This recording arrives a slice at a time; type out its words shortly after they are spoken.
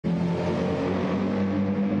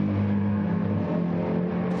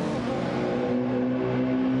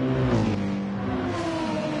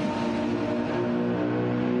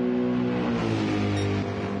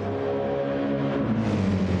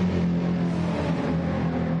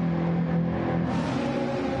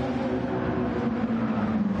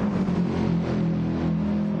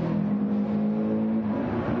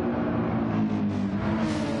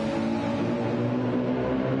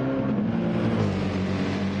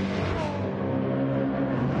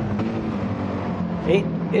It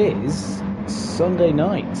is Sunday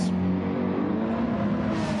night,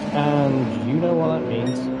 and you know what that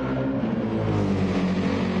means.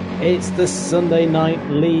 It's the Sunday Night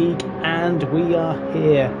League, and we are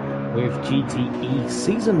here with GTE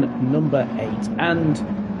season number 8, and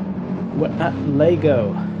we're at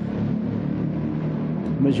Lego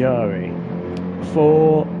Majari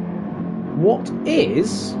for what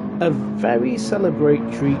is a very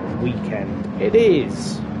celebratory weekend. It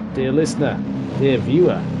is, dear listener, dear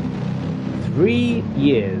viewer, 3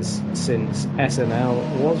 years since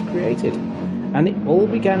SNL was created, and it all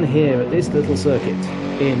began here at this little circuit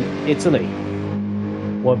in Italy.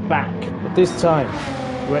 We're back, but this time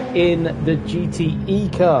we're in the GTE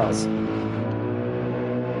cars.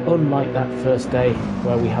 Unlike that first day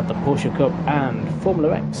where we had the Porsche Cup and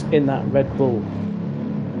Formula X in that Red Bull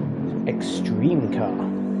Extreme car.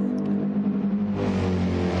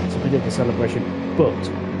 It's a bit of a celebration, but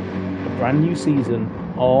a brand new season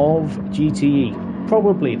of GTE,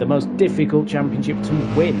 probably the most difficult championship to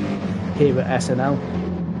win here at SNL.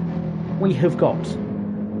 We have got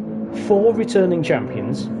 4 returning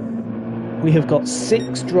champions. We have got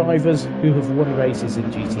 6 drivers who have won races in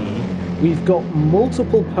GTE. We've got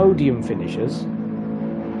multiple podium finishers.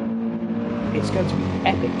 It's going to be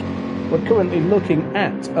epic. We're currently looking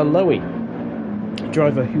at a Lowy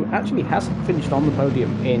driver who actually hasn't finished on the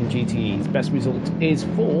podium in GTE. His best result is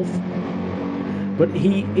 4th, but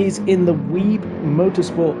he is in the Weeb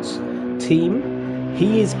Motorsports team.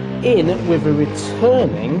 He is in with a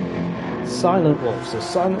returning Silent Wolf. So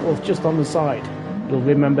Silent Wolf just on the side. You'll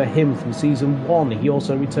remember him from season 1. He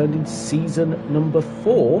also returned in season number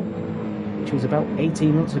 4, which was about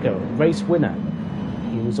 18 months ago. Race winner.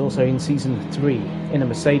 He was also in season 3 in a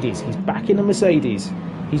Mercedes. He's back in a Mercedes.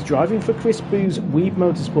 He's driving for Chris Boo's Weeb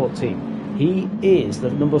Motorsport team. He is the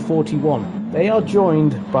number 41. They are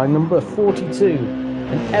joined by number 42,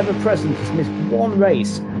 an ever-present, has missed 1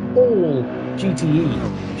 race, all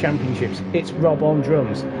GTE championships. It's Rob on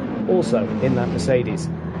drums, also in that Mercedes.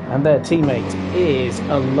 And their teammate is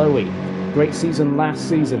a Lowy. Great season last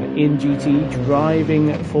season in GTE,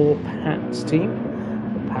 driving for Pat's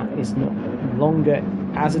team. Pat is no longer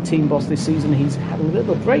as a team boss this season. He's having a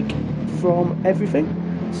little break from everything.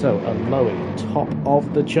 So a Lowy, top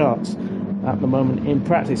of the charts at the moment in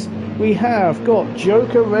practice. We have got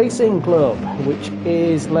Joker Racing Club, which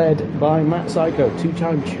is led by Matt Psycho,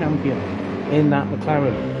 2-time champion in that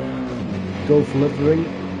McLaren Golf livery.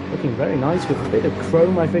 Looking very nice with a bit of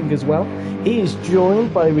chrome, I think, as well. He is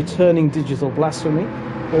joined by returning Digital Blasphemy,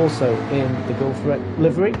 also in the Golf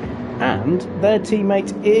livery. And their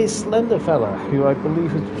teammate is Slenderfella, who I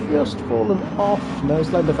believe has just fallen off. No,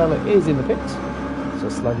 Slenderfella is in the pits. So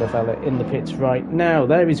Slenderfella in the pits right now.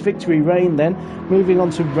 There is Victory Rain then. Moving on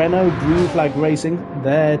to Renault Green Flag Racing.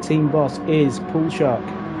 Their team boss is Pool Shark.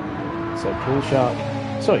 So Pool Shark,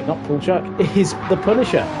 sorry, not Pool Shark, is the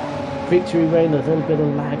Punisher. Victory Rain, a little bit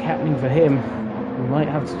of lag happening for him. We might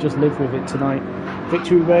have to just live with it tonight.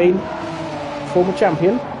 Victory Rain, former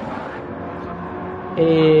champion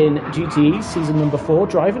in GTE, season number 4,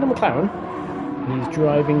 driving a McLaren. He's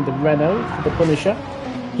driving the Renault for the Punisher.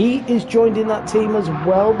 He is joined in that team as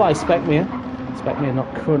well by Specmere. Specmere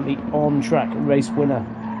not currently on track, race winner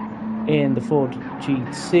in the Ford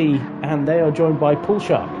GT, and they are joined by Pool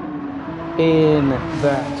Shark in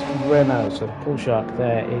that Renault. So Pool Shark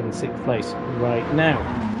there in 6th place right now.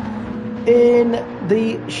 In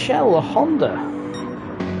the Shell Honda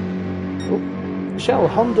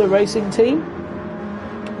racing team,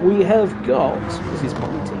 we have got, this is my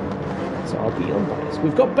team, so I'll be unbiased.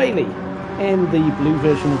 We've got Bailey in the blue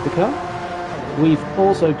version of the car. We've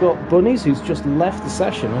also got Bunnies, who's just left the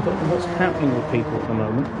session. I don't know what's happening with people at the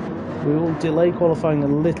moment. We will delay qualifying a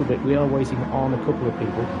little bit. We are waiting on a couple of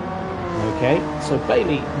people. Okay, so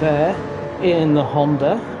Bailey there in the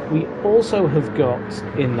Honda. We also have got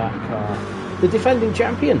in that car the defending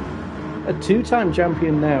champion, a 2-time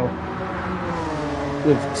champion now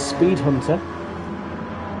with Speed Hunter.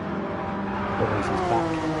 Bunnies is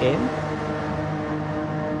back in.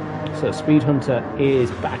 So Speed Hunter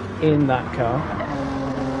is back in that car,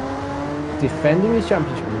 defending his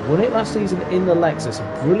championship. He won it last season in the Lexus.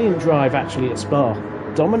 A brilliant drive actually at Spa.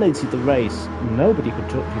 Dominated the race. Nobody could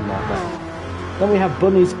touch him like that. Then we have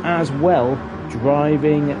Bunnies as well,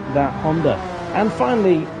 driving that Honda. And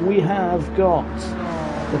finally, we have got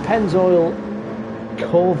the Pennzoil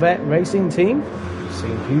Corvette racing team. See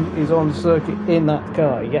who is on circuit in that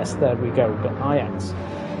car. Yes, there we go. We've got Ajax.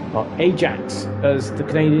 Or Ajax, as the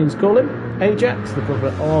Canadians call him. Ajax, the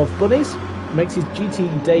brother of Bunnies, makes his GT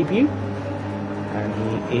debut. And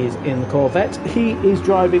he is in the Corvette. He is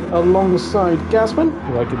driving alongside Gasman,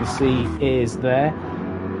 who I can see is there,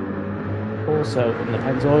 also in the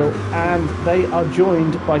Pennzoil, and they are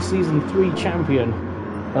joined by Season 3 champion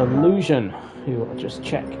Illusion, who I'll just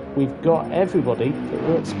check. We've got everybody that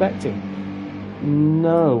we're expecting.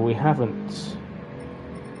 No, we haven't.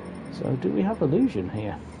 So do we have Illusion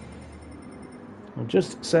here? I'll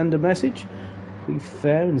just send a message, be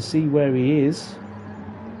fair and see where he is.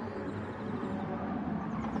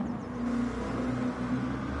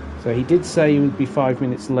 So he did say he would be 5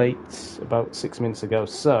 minutes late about 6 minutes ago,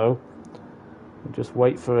 so we'll just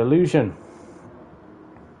wait for Illusion.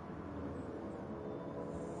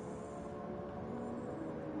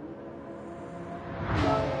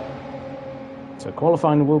 So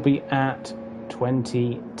qualifying will be at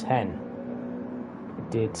 20:10. He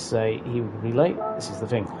did say he would be late. This is the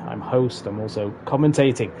thing, I'm host, I'm also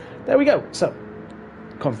commentating. There we go. So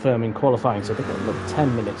confirming qualifying, so they've got about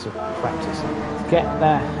 10 minutes of practice to get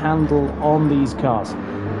their handle on these cars.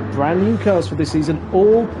 Brand new cars for this season,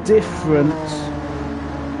 all different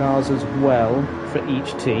cars as well for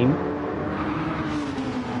each team.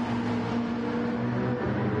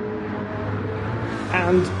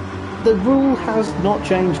 And the rule has not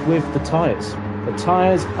changed with the tyres. The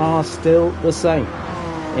tyres are still the same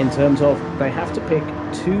in terms of they have to pick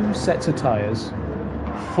 2 sets of tyres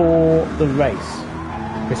for the race.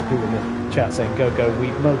 Chris Poo in the chat saying, go, go,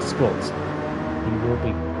 Weeb Motorsports. He will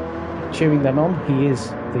be cheering them on. He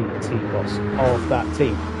is the team boss of that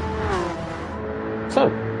team.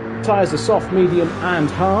 So, tyres are soft, medium and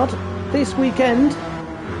hard. This weekend,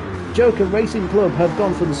 Joker Racing Club have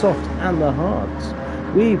gone for the soft and the hards.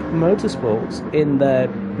 Weeb Motorsports in their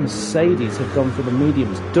Mercedes have gone for the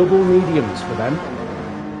mediums, double mediums for them.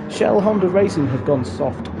 Shell Honda Racing have gone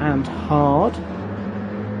soft and hard.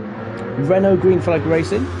 Renault Green Flag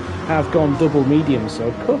Racing have gone double mediums, so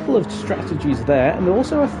a couple of strategies there, and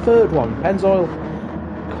also a third one. Pennzoil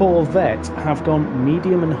Corvette have gone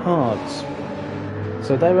medium and hards,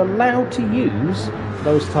 so they're allowed to use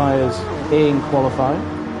those tyres in qualifying.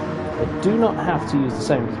 They do not have to use the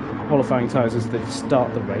same qualifying tyres as they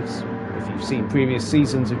start the race. If you've seen previous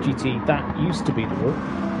seasons of GTE, that used to be the rule.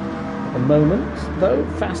 At the moment, though,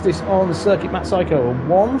 fastest on the circuit, Matt Psycho, a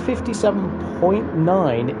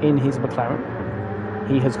 157.9 in his McLaren.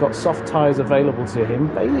 He has got soft tyres available to him.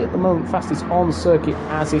 Bailey at the moment fastest on circuit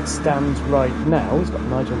as it stands right now. He's got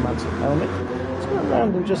Nigel Mansell helmet. Let's go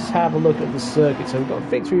around and just have a look at the circuit. So we've got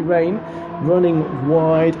Victory Lane running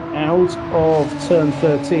wide out of turn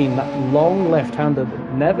 13. That long left-hander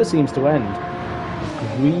that never seems to end.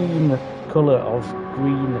 Green colour of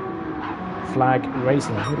Green Flag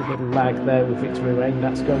Racing. A little bit of lag there with Victory Lane.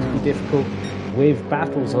 That's going to be difficult with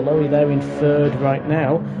battles. Aloy there in third right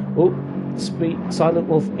now. Oh, Silent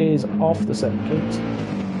Wolf is off the circuit.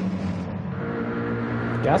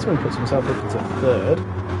 Gasman puts himself up into third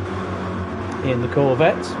in the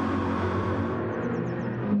Corvette.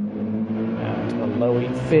 And Aloy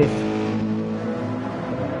fifth.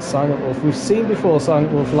 Silent Wolf, we've seen before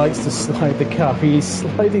Silent Wolf likes to slide the car. He's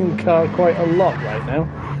sliding the car quite a lot right now.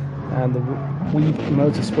 And the Weeb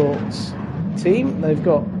Motorsports team, they've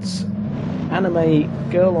got Anime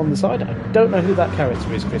Girl on the side. I don't know who that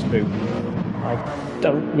character is, Chris Boo. I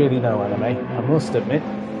don't really know Anime, I must admit.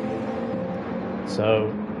 So,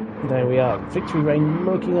 there we are. Victory Rain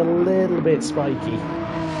looking a little bit spiky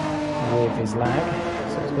with his lag,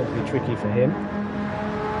 so it's going to be tricky for him.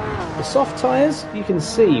 The soft tyres, you can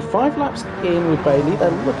see 5 laps in with Bailey,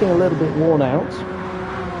 they're looking a little bit worn out.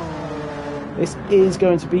 This is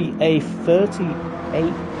going to be a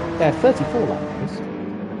 34 lap race.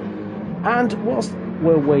 And whilst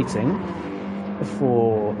we're waiting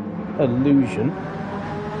for Illusion,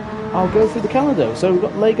 I'll go through the calendar. So we've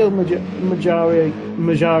got Lego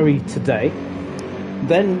Majari today.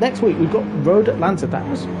 Then next week we've got Road Atlanta. That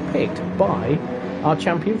was picked by our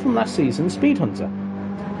champion from last season, Speed Hunter.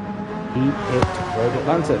 He picked Road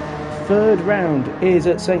Atlanta. Third round is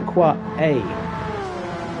at St. Croix A.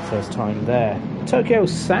 First time there. Tokyo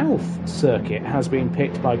South Circuit has been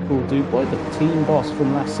picked by Cool Dude Boy, the team boss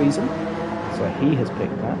from last season. So he has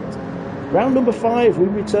picked that. Round number 5, we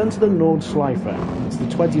return to the Nordschleife. It's the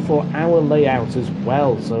 24-hour layout as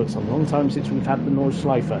well, so it's a long time since we've had the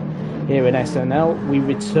Nordschleife. Here in SNL, we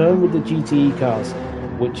return with the GTE cars,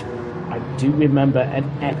 which I do remember an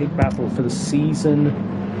epic battle for the Season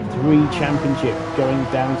 3 Championship going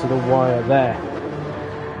down to the wire there.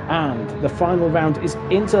 And the final round is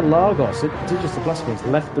Interlagos. Digital Blasphemous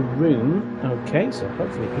left the room. Okay, so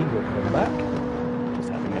hopefully he will come back. Just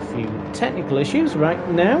having a few technical issues right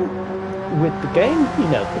now with the game. You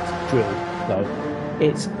know, it's drilled though.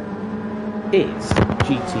 It's is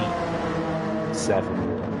GT7,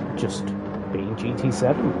 just being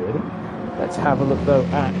GT7 really. Let's have a look though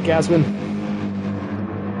at Gasman.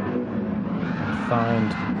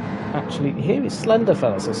 Find, actually, here is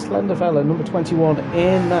Slenderfella, so Slenderfella number 21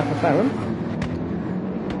 in that McLaren.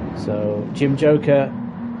 So Jim Joker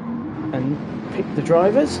and pick the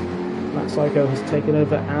drivers. Matt Psycho has taken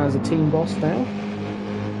over as a team boss now.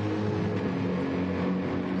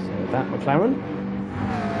 So that McLaren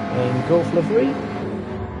in Golf livery,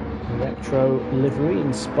 retro livery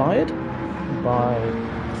inspired by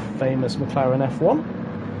famous McLaren F1.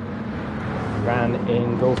 Ran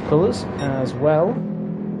in Golf colours as well.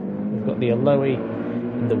 We've got the Aloe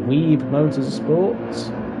in the Weeb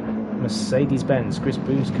Motorsports Mercedes-Benz Chris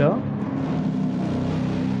Boo's car.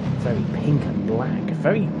 Very pink and black,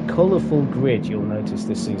 very colourful grid you'll notice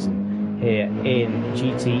this season here in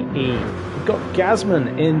GTE. We've got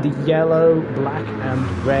Gasman in the yellow, black and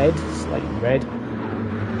red, slightly red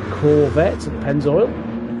Corvette at Pennzoil.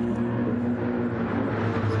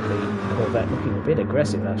 The Corvette looking a bit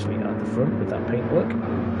aggressive actually at the front with that paintwork.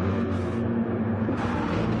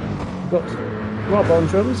 We've got Rob on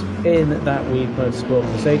drums in that Weed Motorsport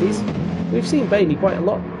Mercedes. We've seen Bailey quite a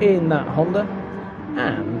lot in that Honda.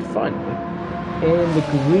 And finally, in the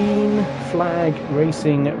green flag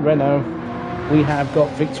racing Renault, we have got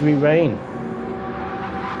Victory Rain. I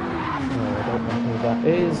don't know who that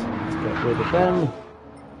is. Let's get rid of them,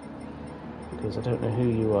 because I don't know who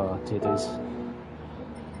you are, Tiddies.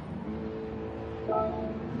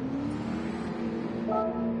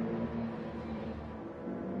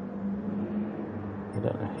 I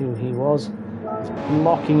don't know who he was. He's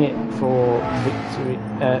blocking it for Victory,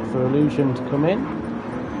 for Illusion to come in.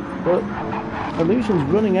 But Illusion's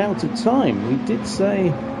running out of time. We did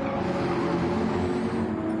say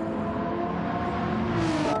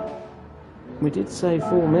we did say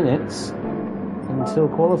 4 minutes until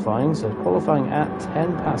qualifying, so qualifying at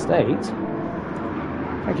 10 past 8.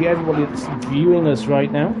 Thank you everybody that's viewing us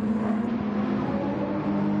right now.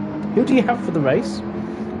 Who do you have for the race?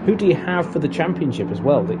 Who do you have for the championship as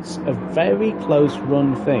well? It's a very close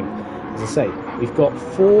run thing. As I say, we've got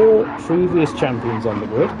 4 previous champions on the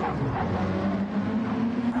grid.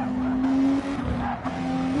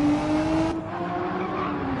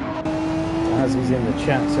 Daz is in the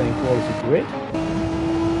chat saying quality grid.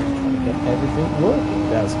 Trying to get everything working,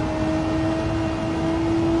 Daz.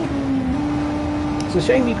 It's a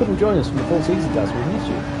shame you couldn't join us for the full season, Daz. We miss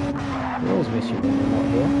you. We always miss you when you're not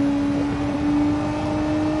here.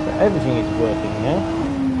 But everything is working now.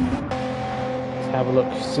 Have a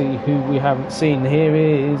look, see who we haven't seen. Here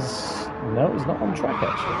is... no, he's not on track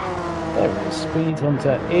actually. There it is. Speed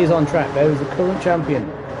Hunter is on track. There is the current champion.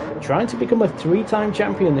 Trying to become a 3-time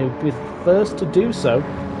champion. He would be the first to do so.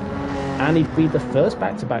 And he'd be the first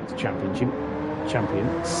back-to-back champion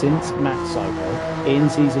since Matt Psycho in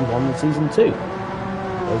Season 1 and Season 2.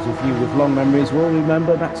 Those of you with long memories will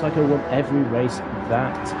remember Matt Psycho won every race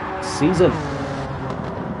that season.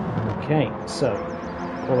 Okay, so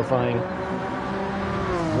qualifying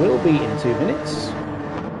will be in 2 minutes.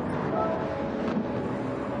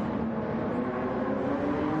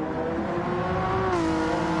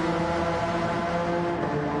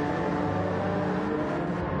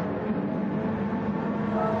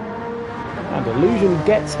 And Illusion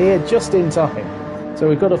gets here just in time. So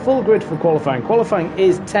we've got a full grid for qualifying. Qualifying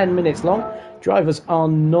is 10 minutes long. Drivers are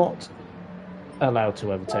not allowed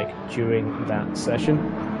to overtake during that session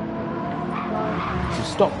to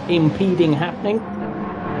stop impeding happening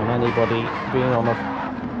and anybody being on a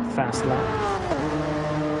fast lap.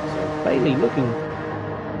 So Bailey looking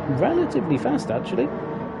relatively fast actually.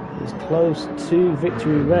 He's close to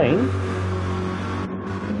Victory Rain.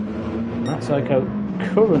 Matt Psycho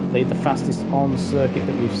currently the fastest on circuit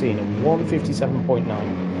that we've seen at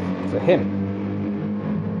 1:57.9 for him.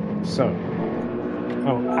 So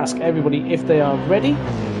I'll ask everybody if they are ready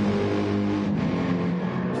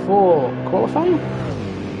for qualifying.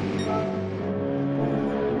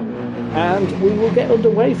 And we will get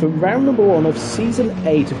underway for round number 1 of Season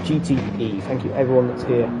 8 of GTE. Thank you everyone that's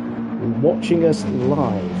here watching us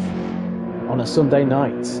live on a Sunday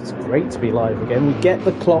night. It's great to be live again. We get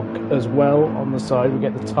the clock as well on the side. We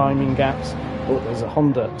get the timing gaps. Oh, there's a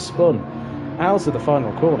Honda spun out of the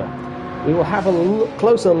final corner. We will have a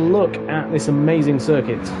closer look at this amazing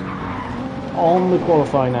circuit on the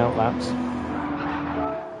qualifying outlaps.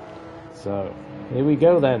 So, here we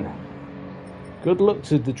go then. Good luck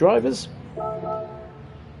to the drivers.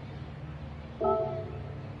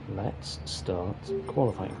 Let's start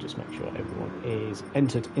qualifying. Just make sure everyone is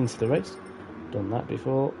entered into the race. Done that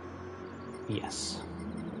before. Yes.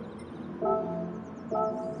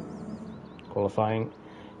 qualifying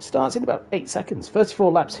starts in about 8 seconds.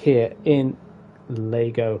 34 laps here in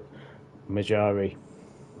Lago Maggiore.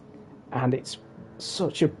 And it's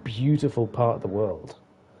such a beautiful part of the world.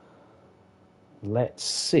 Let's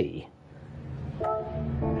see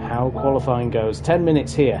how qualifying goes. 10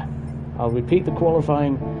 minutes here. I'll repeat the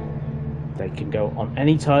qualifying. They can go on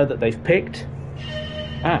any tyre that they've picked.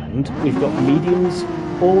 And we've got mediums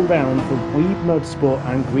all round for Weeb Motorsport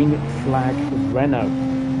and Green Flag Renault.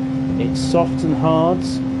 It's softs and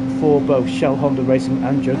hards for both Shell Honda Racing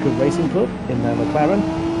and Joker Racing Club in their McLaren.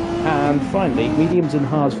 And finally, mediums and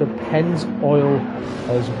hards for Penn's Oil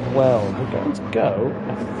as well. We're going to go,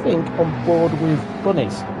 I think, on board with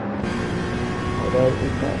Bunnies. Although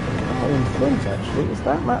we've got a car in front, actually. Is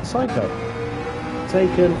that Matt Psycho?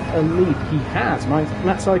 Taken a lead. He has.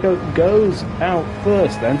 Matt Psycho goes out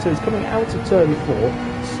first then, so he's coming out of turn 4.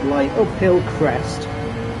 Slight uphill crest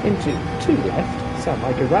into 2 left. Sound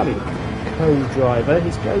like a rally co-driver.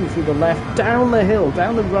 He's going through the left, down the hill,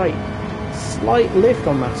 down the right. Slight lift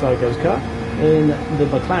on Matt Psycho's car in the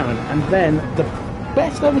McLaren, and then the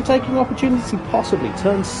best overtaking opportunity possibly.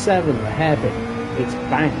 Turn 7, the hairpin. It's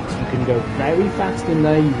banked. You can go very fast in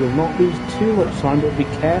there. You will not lose too much time, but be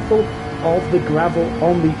careful of the gravel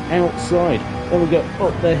on the outside. Then we go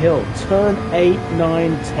up the hill. Turn 8,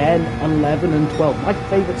 9, 10, 11 and 12. My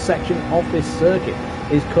favourite section of this circuit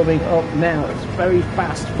is coming up now. It's very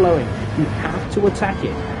fast flowing. You have to attack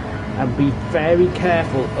it and be very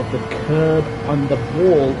careful of the curb and the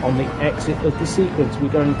wall on the exit of the sequence. We're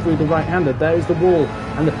going through the right-hander. There is the wall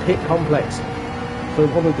and the pit complex for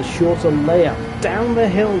one of the shorter layout. Down the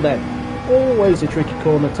hill then. Always a tricky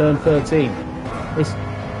corner, turn 13. It's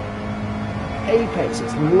apex,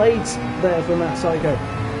 it's late there for Matt Psycho,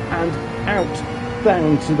 and out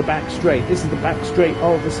down to the back straight. This is the back straight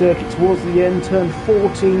of the circuit towards the end, turn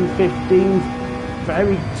 14, 15,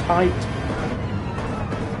 very tight,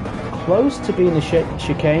 close to being a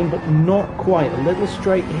chicane, but not quite, a little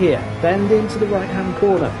straight here, bend into the right hand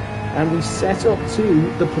corner, and we set up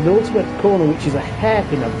to the penultimate corner, which is a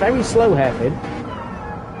hairpin, a very slow hairpin,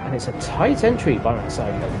 and it's a tight entry by Matt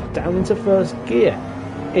Psycho, down into first gear,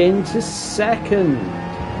 into second,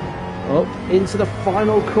 up into the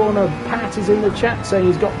final corner. Pat is in the chat saying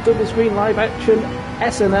he's got double screen live action,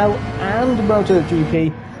 SNL and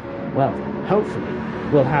MotoGP. Well, hopefully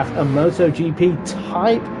we'll have a MotoGP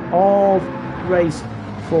type of race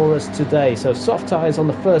for us today. So soft tyres on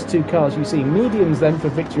the first 2 cars, you see mediums then for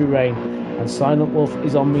Victory Rain, and Silent Wolf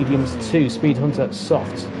is on mediums too. Speed Hunter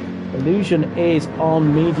softs. Illusion is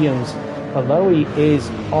on mediums. Aloe is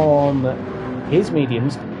on his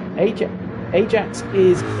mediums. Ajax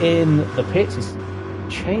is in the pits. He's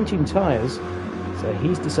changing tyres, so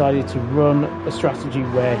he's decided to run a strategy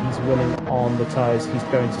where he's running on the tyres. He's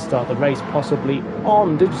going to start the race possibly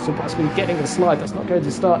on digital, possibly getting a slide. That's not going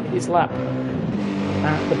to start his lap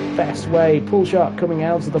at the best way. Pool Shark coming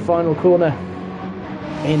out of the final corner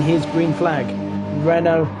in his green flag.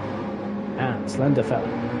 Renault and Slenderfell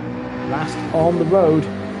last on the road.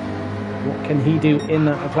 What can he do in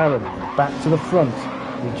that McLaren? Back to the front.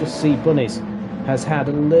 We just see Bunnies has had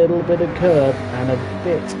a little bit of curb and a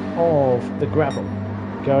bit of the gravel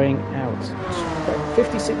going out.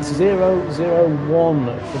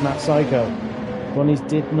 56.001 for Matt Psycho. Bunnies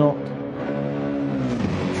did not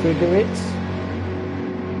trigger it.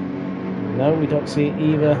 No, we don't see it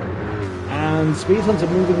either. And Speed Hunter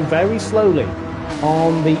moving very slowly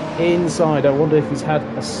on the inside. I wonder if he's had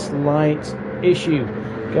a slight issue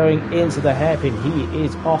going into the hairpin. He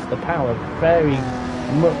is off the power, very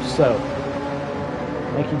much so.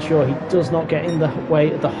 Making sure he does not get in the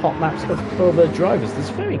way of the hot laps of other drivers.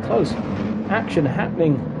 There's very close action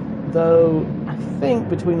happening, though, I think,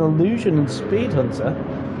 between Illusion and Speed Hunter.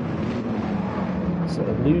 So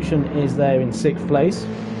Illusion is there in 6th place.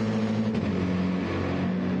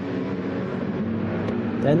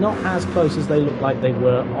 They're not as close as they look like they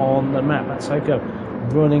were on the map. That's Psycho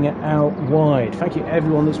running it out wide. Thank you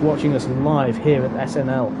everyone that's watching us live here at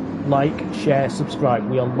SNL. Like, share, subscribe.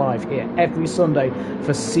 We are live here every Sunday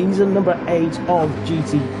for season number 8 of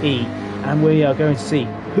GTE, and we are going to see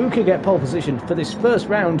who can get pole position for this first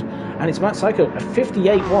round, and it's Matt Psycho, a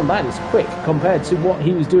 58.1. That is quick compared to what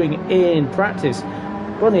he was doing in practice.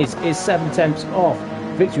 Bunnies is 7/10 off.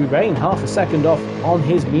 Victory Rain half a second off on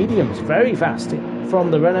his mediums. Very fast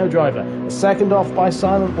from the Renault driver. A second off by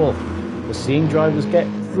Silent Wolf. We're seeing drivers get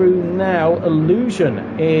through now. Illusion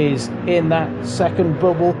is in that second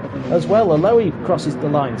bubble as well. Aloe crosses the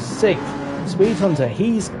line 6th. Speed Hunter,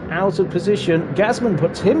 he's out of position. Gasman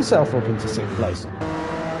puts himself up into 6th place.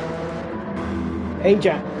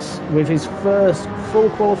 Ajax with his first full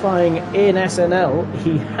qualifying in SNL.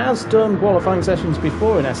 He has done qualifying sessions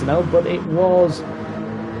before in SNL, but it was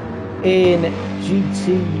in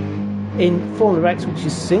in Formula X, which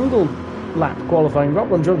is single lap qualifying. Rob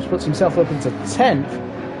Von Drums puts himself up into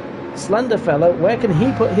 10th. Slender Fella, where can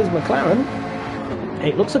he put his McLaren?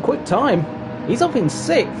 It looks a quick time. He's up in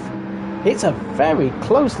 6th. It's a very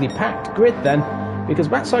closely packed grid then, because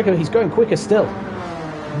Matt Psycho, he's going quicker still.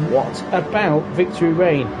 What about Victory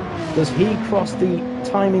Rain? Does he cross the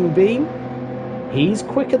timing beam? He's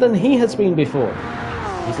quicker than he has been before.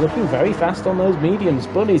 He's looking very fast on those mediums.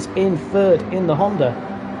 Bunny's in 3rd in the Honda,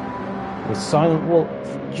 with Silent Wolf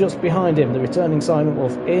just behind him, the returning Silent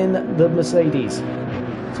Wolf in the Mercedes.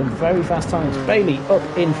 Some very fast times. Bailey up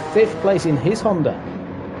in 5th place in his Honda,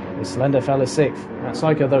 with Slender Fella 6th. Matt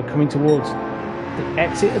Psycho, though, coming towards the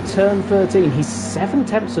exit of turn 13. He's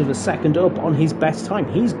 7/10 of a second up on his best time.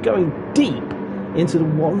 He's going deep into the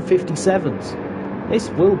 157s. This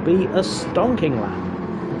will be a stonking lap.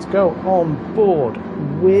 Let's go on board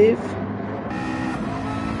with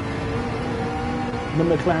the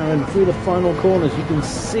McLaren through the final corners. You can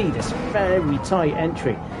see this very tight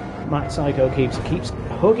entry. Matt Psycho keeps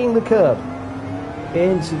hugging the curb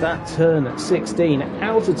into that turn at 16,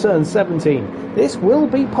 out of turn 17. This will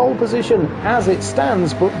be pole position as it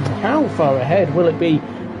stands, but how far ahead will it be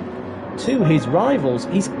to his rivals?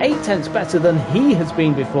 He's 8/10 better than he has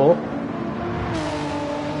been before.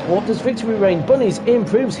 What does Victory Rain? Bunnies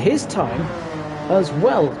improves his time as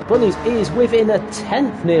well. Bunnies is within a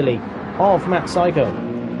 10th nearly of Matt Psycho.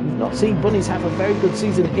 We've not seen Bunnies have a very good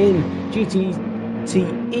season in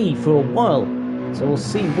GTE for a while, so we'll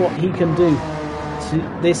see what he can do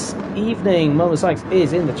this evening. Mama Sykes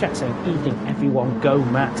is in the chat saying, "Evening everyone, go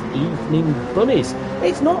Matt, evening Bunnies."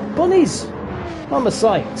 It's not Bunnies, Mama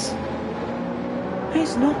Sykes.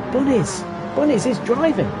 It's not Bunnies. Bunnies is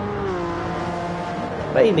driving.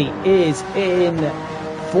 Bailey is in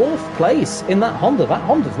 4th place in that Honda. That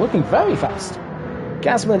Honda's looking very fast.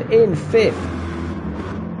 Gasman in 5th,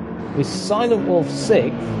 with Silent Wolf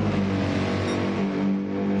 6th.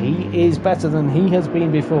 He is better than he has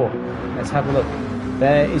been before. Let's have a look.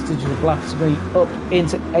 There is Digital Blasphemy up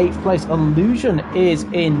into 8th place. Illusion is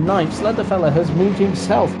in 9th. Slenderfella has moved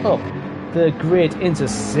himself up the grid into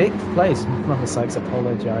 6th place. Mama Sykes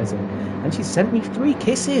apologising. And she sent me 3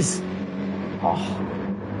 kisses. Oh,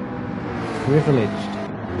 privileged.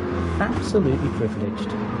 Absolutely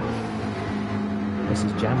privileged.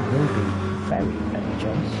 Mrs. Jam will be very, very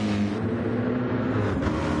jealous.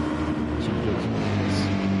 She is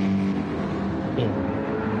in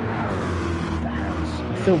the house.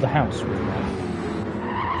 I fill the house with my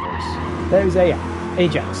voice. There is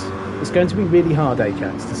Ajax. It's going to be really hard,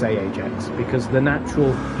 Ajax, to say Ajax, because the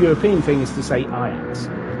natural European thing is to say Ajax.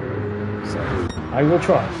 So, I will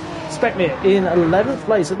try. Specmere in 11th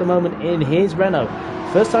place at the moment in his Renault.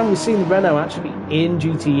 First time we've seen the Renault actually in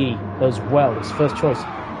GTE as well. It's first choice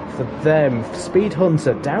for them. Speed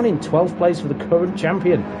Hunter down in 12th place for the current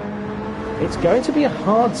champion. It's going to be a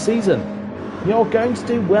hard season. You're going to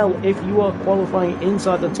do well if you are qualifying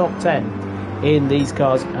inside the top 10 in these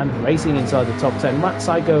cars and racing inside the top 10. Matt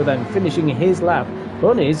Psycho then finishing his lap.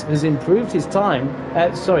 Bunnies has improved his time.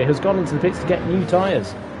 Has gone into the pits to get new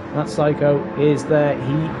tyres. Matt Psycho is there.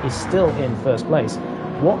 He is still in first place.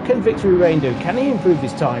 What can Victory Rain do? Can he improve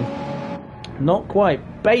his time? Not quite.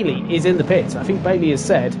 Bailey is in the pits. I think Bailey has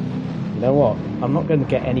said, you know what, I'm not going to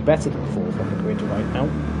get any better than 4th on the grid right now.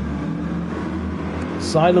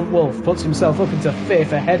 Silent Wolf puts himself up into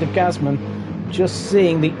 5th ahead of Gasman. Just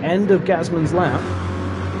seeing the end of Gasman's lap.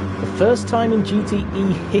 The first time in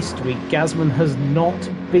GTE history Gasman has not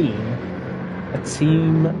been a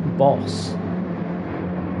team boss.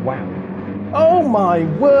 Wow. Oh my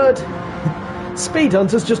word! Speed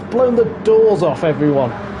Hunter's just blown the doors off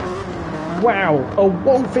everyone. Wow, a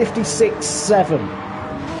 156.7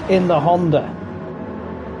 in the Honda.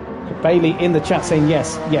 Bailey in the chat saying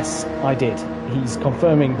yes, I did. He's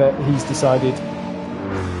confirming that he's decided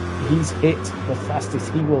he's hit the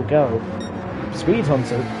fastest he will go. Speed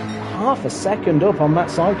Hunter, half a second up on Matt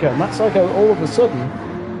Psycho. Matt Psycho, all of a sudden,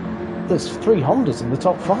 there's 3 Hondas in the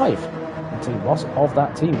top 5. The team boss of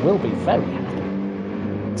that team will be very happy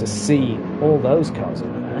to see all those cars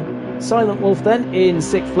over there. Silent Wolf then in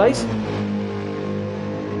 6th place.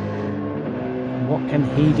 What can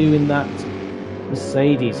he do in that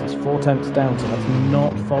Mercedes? He's 4 tenths down, so let's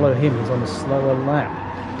not follow him. He's on a slower lap.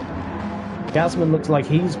 Gasman looks like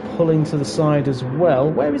he's pulling to the side as well.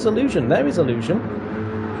 Where is Illusion? There is Illusion.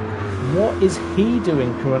 What is he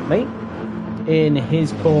doing currently in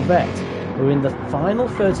his Corvette? We're in the final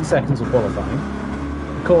 30 seconds of qualifying.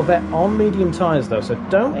 The Corvette on medium tyres though, so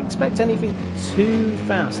don't expect anything too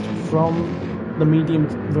fast from the medium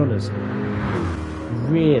runners,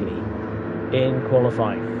 really, in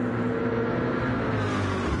qualifying.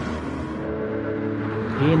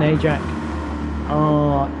 He and Ajax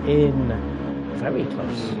are in very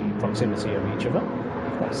close proximity of each other.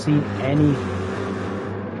 I've not seen any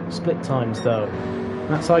split times though.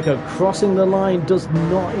 That Psycho crossing the line does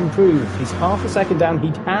not improve. He's half a second down.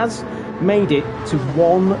 He has made it to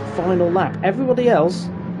one final lap. Everybody else,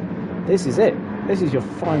 this is it. This is your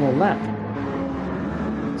final lap.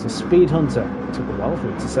 It's a Speed Hunter. It took a while for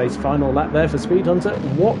it to say final lap there for Speed Hunter.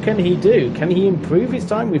 What can he do? Can he improve his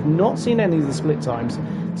time? We've not seen any of the split times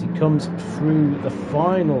as he comes through the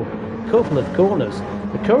final couple of corners.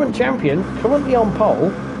 The current champion, currently on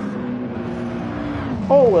pole.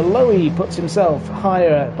 Oh, Aloy puts himself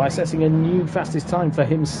higher by setting a new fastest time for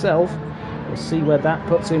himself. We'll see where that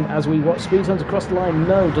puts him as we watch Speed Hunter cross the line.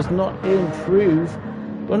 No, does not improve.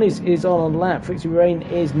 Bunnies is on a lap. Victory Rain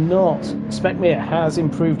is not. Speckmere has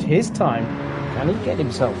improved his time. Can he get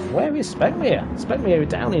himself? Where is Speckmere? Speckmere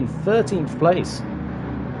down in 13th place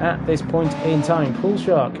at this point in time. Pool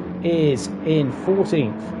Shark is in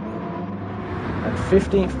 14th. At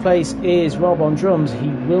 15th place is Rob on drums. He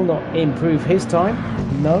will not improve his time.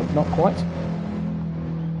 No, not quite.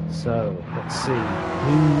 So, let's see.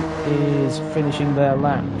 Who is finishing their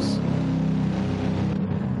laps?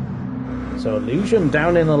 So, Illusion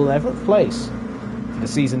down in 11th place for the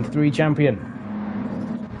Season 3 champion.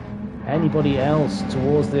 Anybody else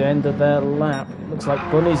towards the end of their lap? It looks like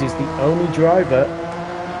Bunnies is the only driver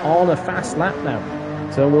on a fast lap now.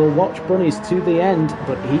 So we'll watch Bunnies to the end,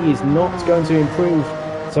 but he is not going to improve.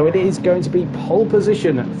 So it is going to be pole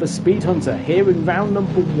position for Speed Hunter here in round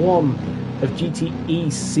number 1 of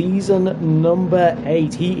GTE season number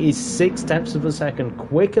 8. He is 6/10 of a second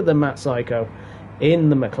quicker than Matt Psycho in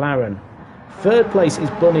the McLaren. Third place is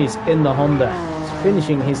Bunnies in the Honda. He's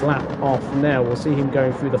finishing his lap off now. We'll see him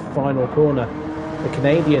going through the final corner. The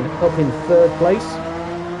Canadian up in third place.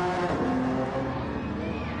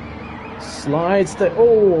 Slides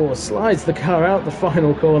the car out the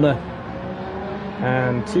final corner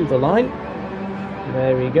and to the line.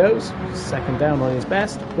 There he goes, second down on his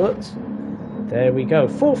best, but there we go.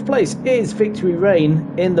 Fourth place is Victory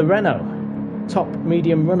Rain in the Renault, top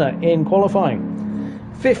medium runner in qualifying.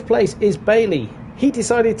 Fifth place is Bailey. He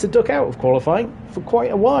decided to duck out of qualifying for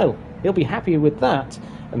quite a while. He'll be happy with that.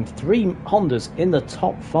 And 3 Hondas in the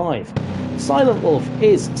top 5. Silent Wolf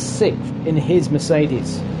is 6th in his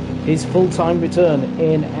Mercedes. His full-time return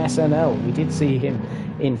in SNL. We did see him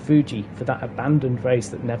in Fuji for that abandoned race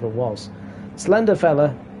that never was.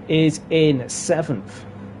 Slenderfella is in 7th.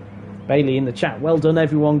 Bailey in the chat. Well done,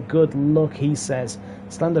 everyone. Good luck, he says.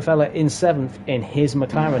 Slenderfella in 7th in his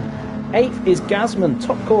McLaren. 8th is Gasman.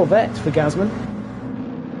 Top Corvette for Gasman.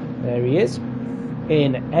 There he is.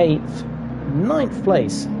 In 8th. 9th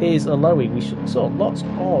place is Aloy. We saw lots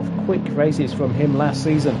of quick races from him last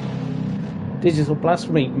season. Digital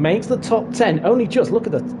Blasphemy makes the top 10. Only just look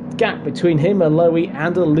at the gap between him, Aloy,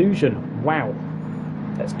 and Illusion. Wow.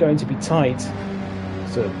 That's going to be tight.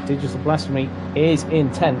 So Digital Blasphemy is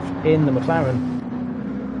in 10th in the McLaren.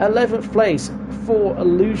 11th place for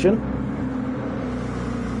Illusion.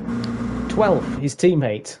 12th, his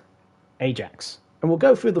teammate, Ajax. And we'll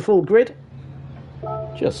go through the full grid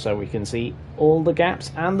just so we can see all the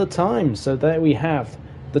gaps and the times. So there we have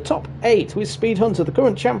the top 8 with Speed Hunter, the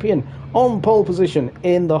current champion, on pole position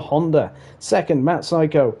in the Honda. Second, Matt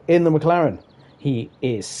Psycho in the McLaren. He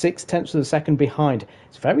is 6/10 of a second behind.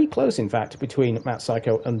 It's very close, in fact, between Matt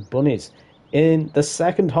Psycho and Bunnies in the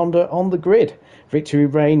second Honda on the grid. Victory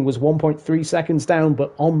Rain was 1.3 seconds down,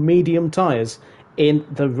 but on medium tyres in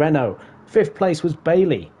the Renault. 5th place was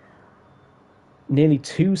Bailey, nearly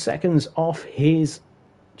 2 seconds off his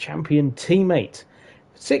champion teammate.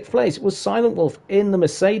 6th place was Silent Wolf in the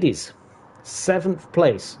Mercedes. 7th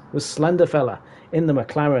place was Slenderfella in the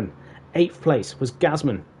McLaren. 8th place was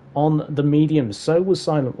Gasman on the mediums. So was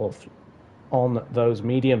Silent Wolf on those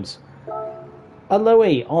mediums.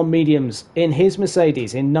 Aloy on mediums in his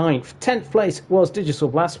Mercedes in 9th. 10th place was Digital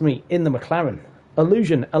Blasphemy in the McLaren.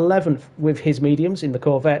 Illusion 11th with his mediums in the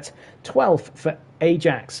Corvette. 12th for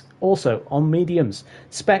Ajax, also on mediums.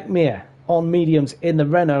 Speckmere on mediums in the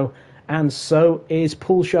Renault. And so is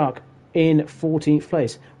Pool Shark in 14th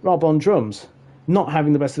place. Rob on drums, not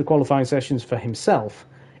having the best of the qualifying sessions for himself,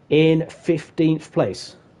 in 15th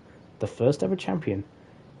place. The first ever champion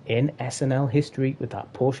in SNL history with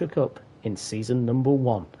that Porsche Cup in season number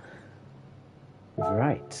 1.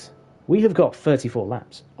 Right. We have got 34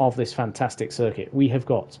 laps of this fantastic circuit. We have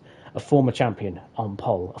got a former champion on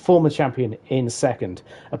pole, a former champion in second,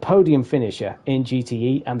 a podium finisher in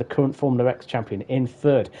GTE, and the current Formula X champion in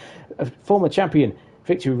third, a former champion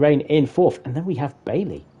Victory Reign in fourth, and then we have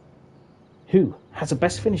Bailey, who has a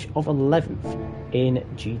best finish of 11th in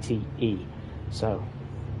GTE. So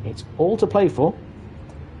it's all to play for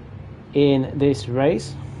in this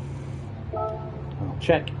race. I'll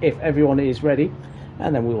check if everyone is ready,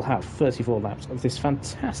 and then we'll have 34 laps of this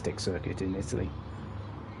fantastic circuit in Italy.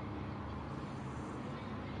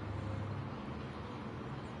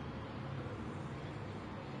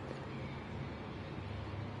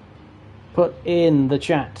 Put in the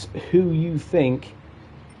chat who you think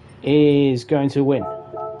is going to win.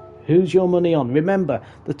 Who's your money on? Remember,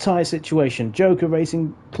 the tyre situation. Joker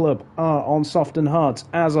Racing Club are on soft and hards,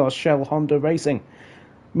 as are Shell Honda Racing.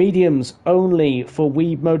 Mediums only for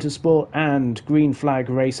Weeb Motorsport and Green Flag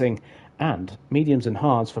Racing, and mediums and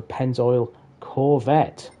hards for Pennzoil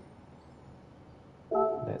Corvette.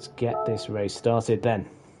 Let's get this race started then.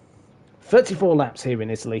 34 laps here in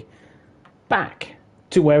Italy. Back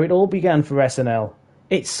to where it all began for SNL.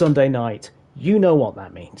 It's Sunday night. You know what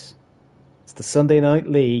that means. It's the Sunday Night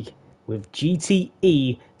League with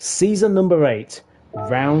GTE season number 8,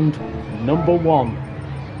 round number 1.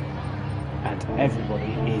 And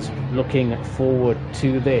everybody is looking forward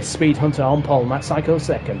to this. Speed Hunter on pole, Matt Psycho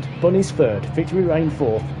second, Bunny's third, Victory Reign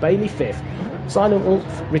fourth, Bailey fifth, Silent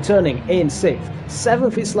Wolf returning in sixth,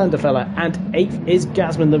 seventh is Slenderfella, and eighth is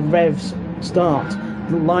Gasman. The revs start.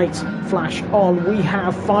 The lights flash on. We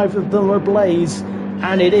have 5 of them ablaze,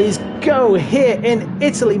 and it is go here in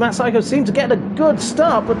Italy. Matt Psycho seemed to get a good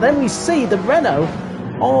start, but then we see the Renault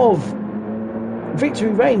of Victory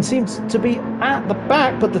Reign seems to be at the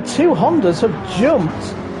back, but the 2 Hondas have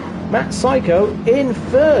jumped. Matt Psycho in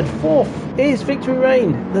third. Fourth is Victory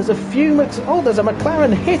Reign. There's a few there's a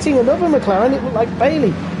McLaren hitting another McLaren. It looked like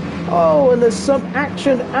Bailey. Oh, and there's some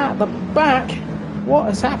action at the back. What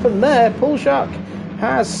has happened there? Pulshock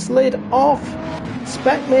has slid off.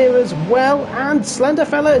 Speckmere as well, and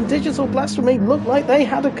Slenderfella and Digital Blasphemy look like they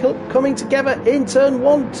had a coming together in turn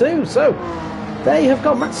 1-2. So they have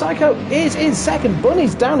got Matt Psycho is in second.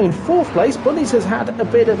 Bunny's down in fourth place. Bunny's has had a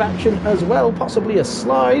bit of action as well, possibly a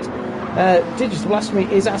slide. Digital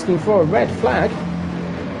Blasphemy is asking for a red flag.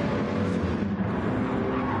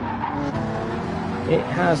 It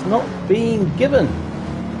has not been given.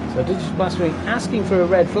 So Digital Blasphemy asking for a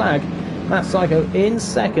red flag. Matt Psycho in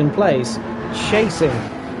second place, chasing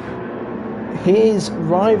his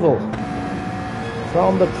rival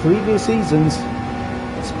from the previous seasons,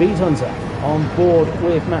 Speed Hunter, on board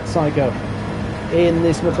with Matt Psycho in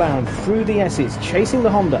this McLaren through the S's, chasing the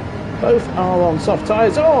Honda. Both are on soft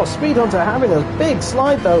tyres. Oh, Speed Hunter having a big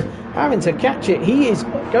slide though, having to catch it. He is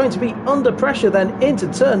going to be under pressure then into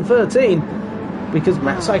turn 13, because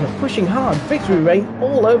Matt Psycho pushing hard. Victory Reign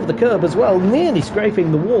all over the curb as well, nearly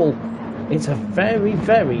scraping the wall. It's a very,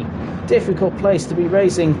 very difficult place to be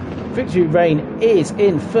racing. Victory Reign is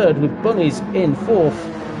in third with Bunnies in fourth.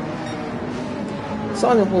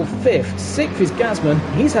 Silent Wolf fifth. Sixth is Gasman.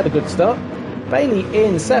 He's had a good start. Bailey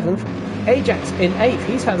in seventh. Ajax in eighth.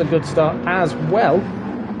 He's had a good start as well.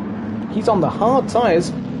 He's on the hard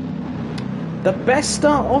tyres. The best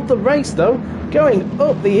start of the race though, going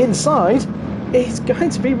up the inside, is going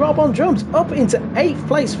to be Rob on drums, up into 8th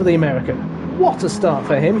place for the American. What a start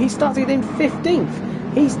for him. He started in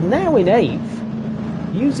 15th. He's now in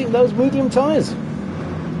 8th, using those medium tyres.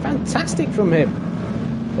 Fantastic from him.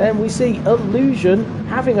 Then we see Illusion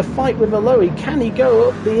having a fight with Aloe. Can he go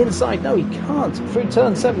up the inside? No, he can't through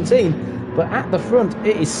turn 17. But at the front,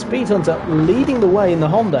 it is Speed Hunter leading the way in the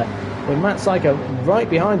Honda, with Matt Psycho right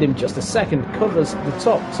behind him. Just a second covers the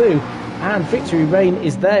top 2. And Victory Reign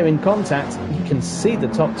is there in contact. You can see the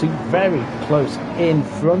top 2 very close in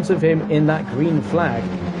front of him in that green flag.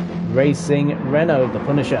 Racing Renault, the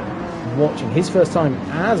Punisher, watching his first time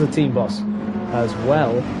as a team boss as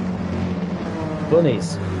well.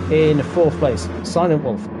 Bunnies in 4th place. Silent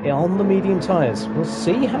Wolf on the medium tyres. We'll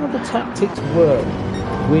see how the tactics work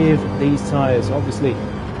with these tyres. Obviously,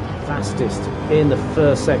 fastest in the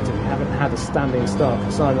first sector. We haven't had a standing start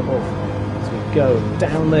for Silent Wolf. As we go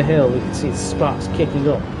down the hill, we can see the sparks kicking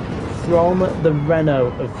up from the Renault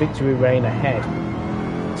of Victory Reign ahead.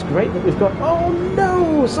 It's great that we've got... Oh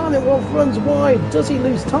no! Silent Wolf runs wide. Does he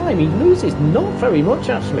lose time? He loses not very much,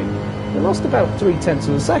 actually. He lost about 0.3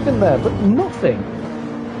 of a second there, but nothing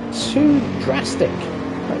too drastic.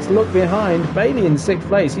 Let's look behind. Bailey in 6th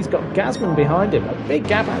place. He's got Gasman behind him. A big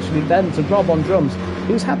gap, actually, then to Rob on drums,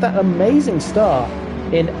 who's had that amazing start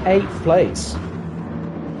in 8th place.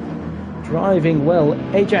 driving well.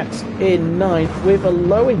 Ajax in 9th with a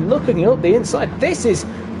Lowy looking up the inside. This is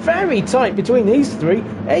very tight between these three.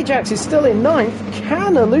 Ajax is still in 9th.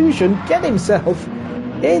 Can Illusion get himself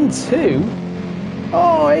into...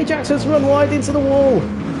 Oh, Ajax has run wide into the wall.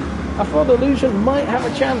 I thought Illusion might have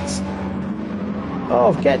a chance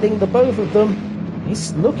of getting the both of them.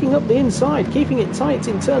 He's looking up the inside, keeping it tight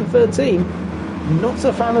in turn 13. Not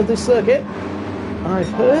a fan of this circuit, I've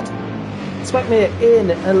heard. Specmere in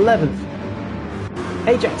 11th.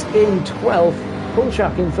 Ajax in 12th.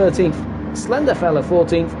 Bullshark in 13th. Slenderfella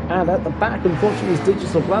 14th. And at the back, unfortunately, is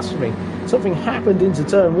Digital Blasphemy. Something happened into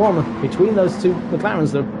turn 1 between those two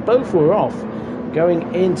McLarens that both were off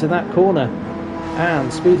going into that corner.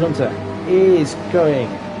 And Speedhunter is going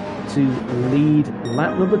to lead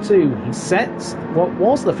lap number 2. He sets what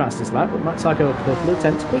was the fastest lap, but Matt Psycho a couple of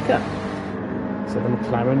tenths quicker. So the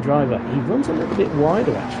McLaren driver, he runs a little bit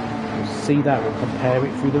wider actually. You'll see that, we'll compare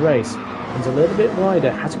it through the race. Runs a little bit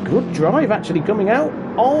wider, has a good drive actually coming out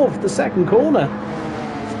of the second corner.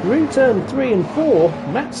 Through turn 3 and 4,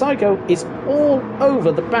 Matt Psycho is all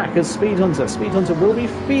over the back of Speedhunter. Speedhunter will be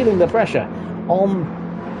feeling the pressure on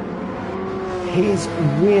his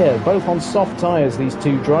rear, both on soft tyres, these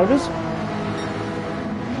two drivers.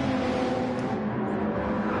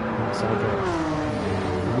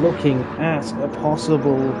 Looking at a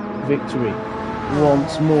possible victory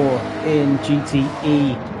once more in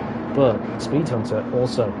GTE, but Speedhunter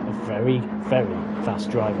also a very, very fast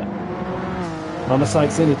driver. Mama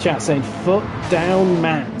Sykes in the chat saying, foot down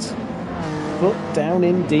Matt. Foot down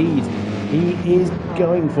indeed. He is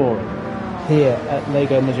going for it here at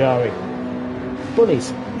Lego Majari.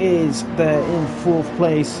 Bunnies is there in 4th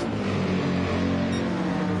place,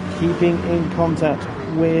 keeping in contact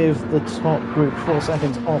with the top group, 4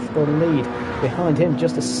 seconds off the lead. Behind him,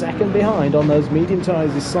 just a second behind on those medium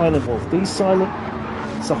tyres, is Silent Wolf. These Silent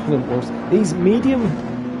Wolves, these medium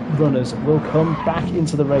runners will come back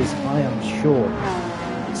into the race, I am sure.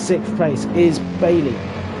 6th place is Bailey,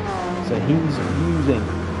 so he's using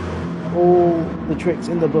all the tricks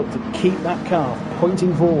in the book to keep that car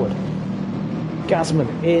pointing forward. Gasman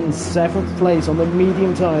in 7th place on the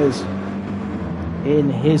medium tyres in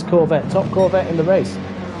his Corvette, top Corvette in the race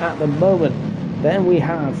at the moment. Then we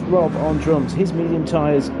have Rob on drums, his medium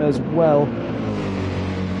tyres as well.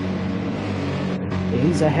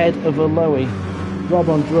 He's ahead of Aloe. Rob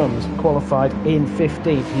on drums qualified in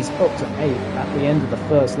 15th. He's up to 8th at the end of the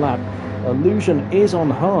first lap. Illusion is on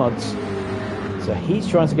hards, so he's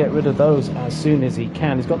trying to get rid of those as soon as he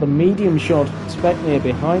can. He's got the medium shod Specmere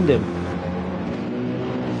behind him,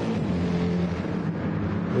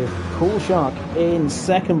 with Pool Shark in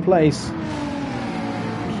 2nd place,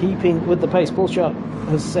 keeping with the pace. Pool Shark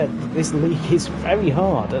has said this league is very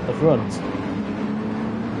hard at the front,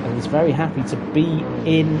 and he's very happy to be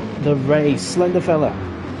in the race. Slenderfella,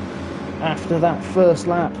 after that first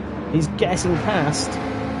lap, he's getting past.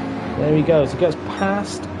 There he goes. He goes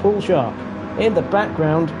past Pool Shark. In the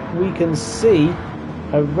background, we can see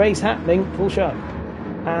a race happening. Pool Shark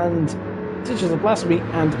and Digital Blasphemy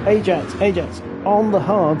and Ajax. Ajax on the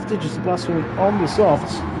hards, Digital Blasphemy on the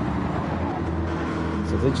softs.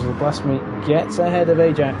 So Digital Blasphemy gets ahead of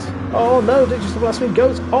Ajax. Oh no, Digital Blasphemy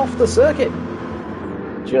goes off the circuit.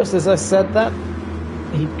 Just as I said that,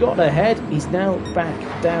 he got ahead. He's now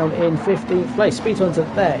back down in 15th place.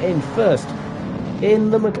 Speedhunter there in 1st.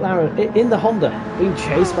 In the McLaren, in the Honda, being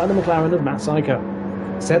chased by the McLaren of Matt Psycho.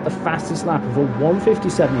 Set the fastest lap of a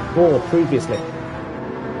 1:57.4 previously.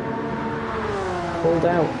 Pulled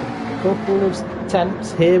out a couple of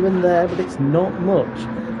tenths here and there, but it's not much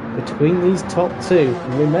between these top two.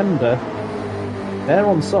 Remember, they're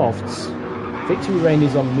on softs. Victory Rain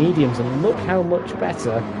is on mediums, and look how much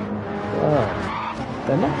better. Well,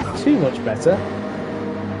 they're not too much better,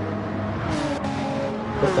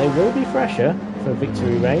 but they will be fresher for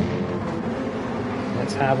Victory Rain.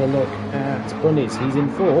 Let's have a look at Bunnies. He's in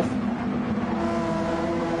 4th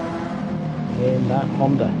in that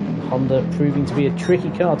Honda. Honda proving to be a tricky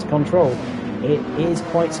car to control. It is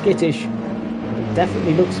quite skittish, but it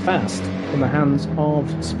definitely looks fast in the hands of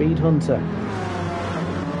Speedhunter.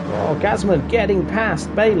 Oh, Gasman getting past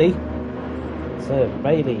Bailey. So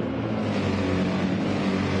Bailey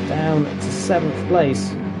down to 7th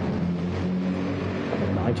place.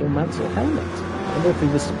 Nigel Mansell helmet. I wonder if he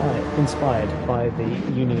was inspired by the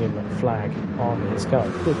Union flag on his car.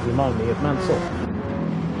 It did remind me of Mansell.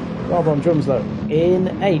 Rob on drums though, in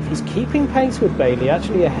 8th. He's keeping pace with Bailey,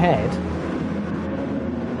 actually ahead.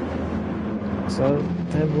 So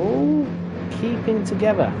they're all keeping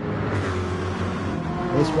together.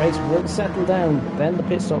 This race will settle down, then the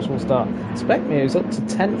pit stops will start. Specmere is up to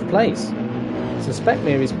 10th place. So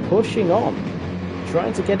Speckmere is pushing on,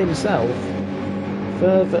 trying to get himself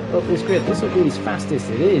further up this grid. This will be his fastest.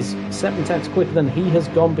 It is 7 tenths quicker than he has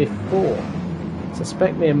gone before. So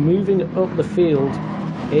Speckmere moving up the field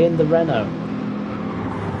in the Renault.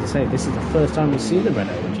 As I say, this is the first time we've seen the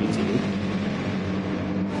Renault in GTE.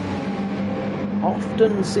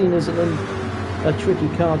 Often seen as a tricky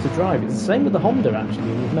car to drive. It's the same with the Honda,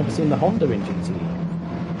 actually. We've never seen the Honda in GTE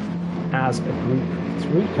as a Group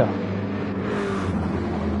 3 car.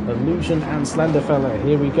 Illusion and Slenderfella,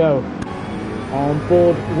 here we go. On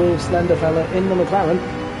board with Slenderfella in the McLaren.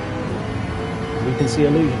 We can see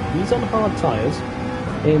Illusion. He's on hard tyres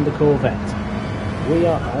in the Corvette. We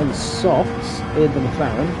are on softs in the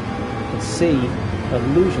McLaren. You can see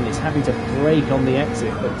Illusion is having to brake on the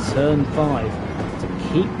exit at turn 5 to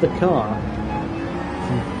keep the car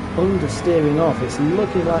from understeering off. It's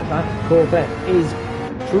looking like that Corvette is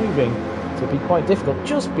proving to be quite difficult.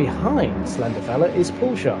 Just behind Slenderfella is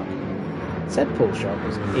Poolshark. Said Poolshark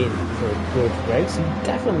was in for a good race. He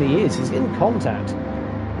definitely is. He's in contact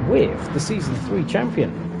with the Season 3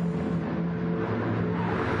 champion.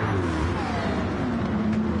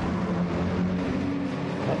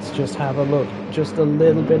 Let's just have a look. Just a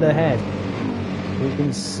little bit ahead. We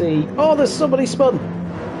can see... Oh, there's somebody spun!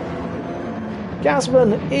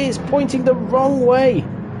 Gasman is pointing the wrong way.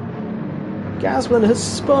 Gasman has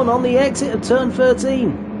spun on the exit of turn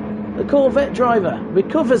 13. The Corvette driver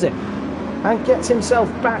recovers it and gets himself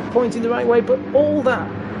back pointing the right way, but all that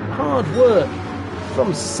hard work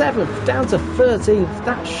from 7th down to 13th,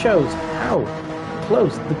 that shows how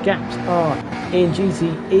close the gaps are in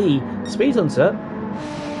GTE. Speed Hunter,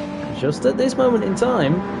 just at this moment in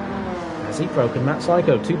time, has he broken Matt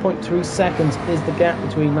Psycho? 2.3 seconds is the gap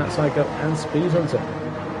between Matt Psycho and Speed Hunter.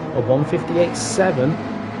 A 1:58.7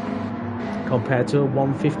 compared to a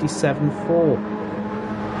 1:57.4.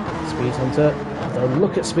 Speed Hunter, though,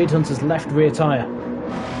 look at Speed Hunter's left rear tyre.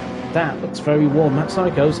 That looks very warm. Matt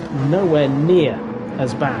Psycho's nowhere near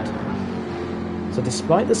as bad. So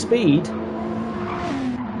despite the speed,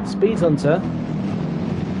 Speed Hunter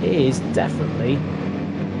is definitely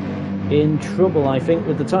in trouble, I think,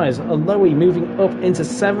 with the tyres. Aloe moving up into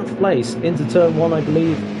 7th place into turn 1, I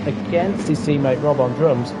believe, against his teammate Rob on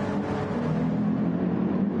drums.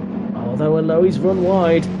 Although Aloe's run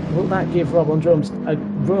wide, will that give Rob on drums a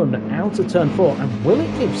run out of turn 4? And will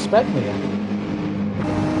it give Speckmere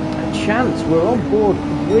a chance? We're on board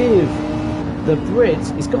with the Brit.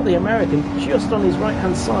 He's got the American just on his right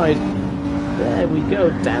hand side. There we go,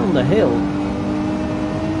 down the hill,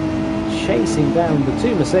 chasing down the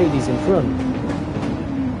 2 Mercedes in front.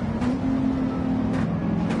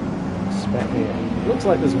 Speckmere, looks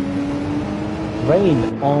like there's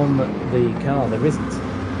rain on the car. There isn't.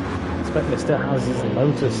 Speckmere still has his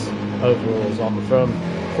Lotus overalls on from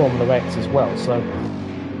Formula X as well. So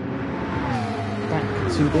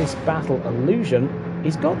back to this battle. Illusion,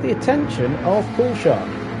 he's got the attention of Poolshark.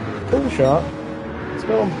 Poolshark, let's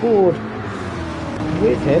go on board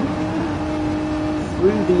with him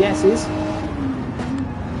through the S's,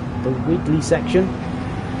 the wiggly section,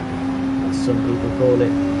 as some people call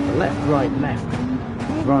it. Left, right, left,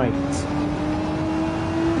 right.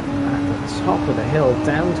 At the top of the hill,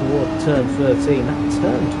 down toward turn 13. That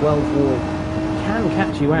turn 12 wall can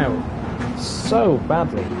catch you out so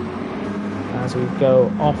badly as we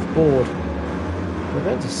go off board. We're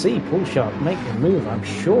going to see Poolshark make the move. I'm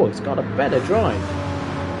sure he's got a better drive.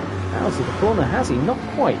 Out of the corner, has he? Not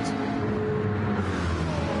quite.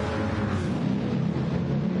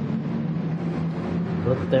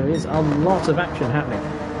 But there is a lot of action happening.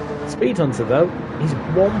 Speed Hunter, though, he's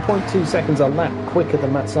 1.2 seconds a lap quicker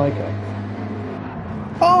than Matt Psycho.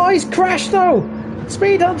 Oh, he's crashed, though!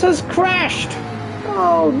 Speed Hunter's crashed!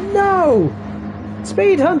 Oh, no!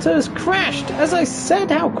 Speed Hunter's crashed! As I said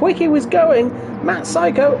how quick he was going, Matt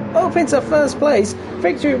Psycho up into first place,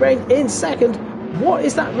 Victory Reign in second. What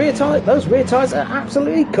is that rear tyre? Those rear tyres are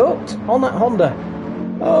absolutely cooked on that Honda.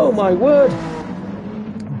 Oh, my word.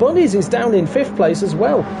 Bunnies is down in 5th place as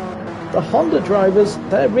well. The Honda drivers,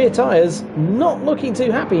 their rear tyres, not looking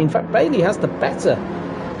too happy. In fact, Bailey has the better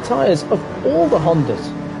tyres of all the Hondas.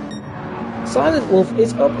 Silent Wolf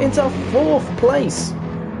is up into 4th place.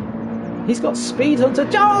 He's got Speed Hunter.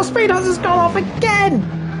 Oh, Speed Hunter's gone off again!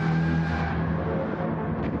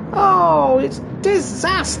 Oh, it's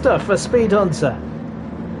disaster for Speed Hunter.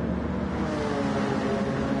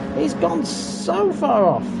 He's gone so far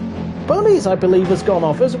off. Bunnies, I believe, has gone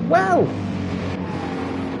off as well.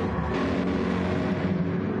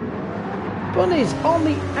 Bunnies on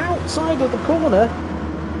the outside of the corner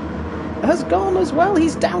has gone as well.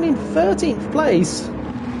 He's down in 13th place.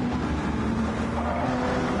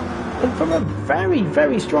 And from a very,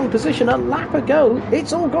 very strong position a lap ago,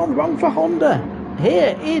 it's all gone wrong for Honda.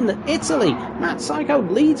 Here in Italy, Matt Psycho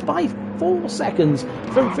leads by 4 seconds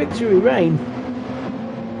from Victory Lane.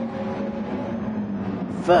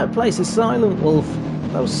 Third place is Silent Wolf.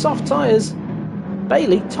 Those soft tyres.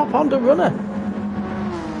 Bailey, top Honda runner.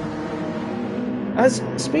 As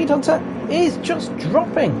Speed Hunter is just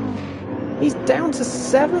dropping. He's down to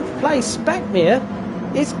 7th place. Speckmere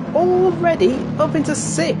is already up into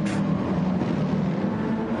 6th.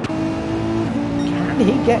 Can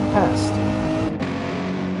he get past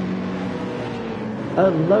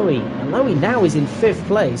Aloe now is in 5th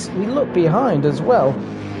place. We look behind as well,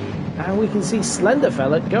 and we can see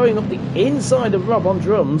Slenderfella going up the inside of Rob on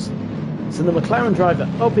drums. So the McLaren driver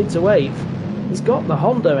up into 8th. He's got the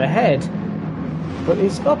Honda ahead, but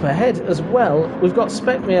he's up ahead as well. We've got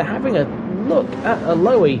Speckmere having a look at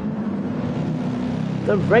Aloe.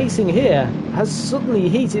 The racing here has suddenly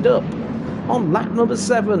heated up on lap number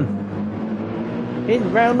 7.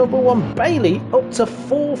 In round number 1, Bailey up to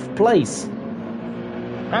 4th place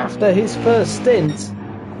after his first stint.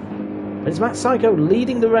 It's Matt Psycho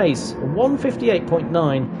leading the race,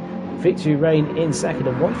 158.9. Victory Lane in second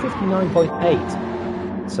at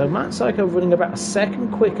 159.8. So Matt Psycho running about a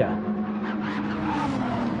second quicker.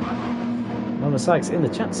 Mama Sykes in the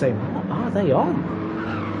chat saying, what are they on?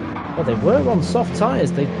 Well, they were on soft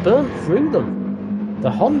tyres, they burnt through them. The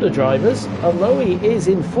Honda drivers, Aloe is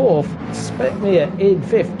in 4th, Speckmere in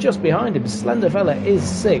 5th, just behind him, Slenderfella is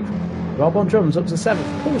 6th. Rob on drums up to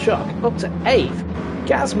 7th, Pull Shark up to 8th,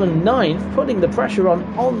 Gasman 9th, putting the pressure on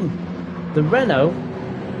the Renault.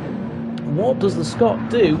 What does the Scot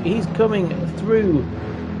do? He's coming through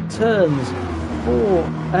turns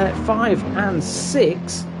 5 and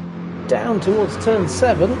 6, down towards turn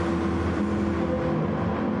 7.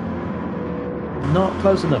 Not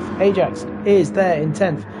close enough. Ajax is there in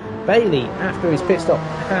 10th. Bailey, after his pit stop,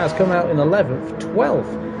 has come out in 11th.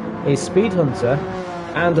 12th is Speed Hunter.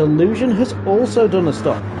 And Illusion has also done a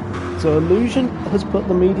stop. So Illusion has put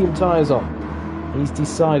the medium tyres on. He's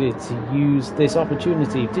decided to use this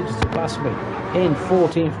opportunity of digital blasphemy in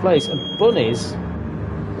 14th place. And Bunnies,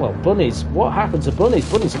 well, Bunnies, what happened to Bunnies?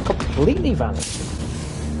 Bunnies have completely vanished.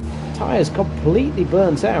 Tyres completely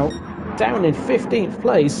burnt out, down in 15th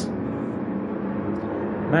place.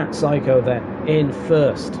 Matt Psycho then in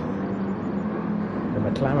 1st. The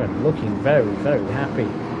McLaren looking very, very happy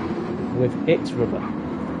with its rubber.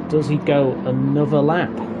 Does he go another lap?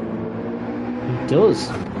 He does.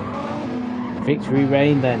 Victory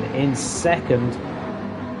Lane then in 2nd.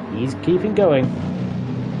 He's keeping going.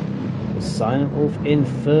 The Silent Wolf in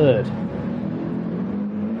 3rd.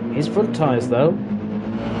 His front tyres though,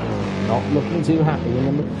 not looking too happy in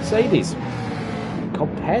the Mercedes.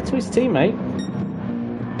 Compared to his teammate,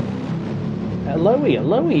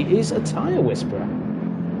 Aloe is a tyre whisperer.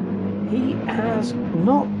 He has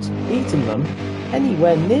not eaten them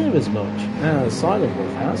anywhere near as much as Silent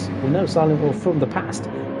Wolf has. We know Silent Wolf from the past.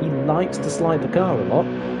 He likes to slide the car a lot.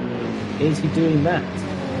 Is he doing that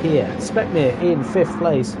here? Speckmere in 5th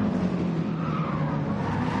place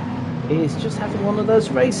is just having one of those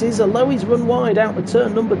races. Aloe's run wide out of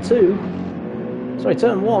turn number 2. Sorry,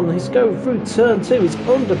 turn 1. He's going through turn 2. He's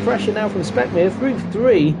under pressure now from Speckmere through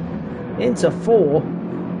 3 into 4.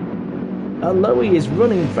 Aloe is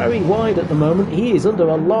running very wide at the moment. He is under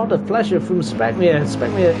a lot of pressure from Speckmere.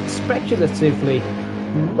 Speckmere speculatively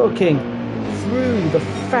looking through the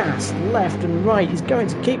fast left and right. He's going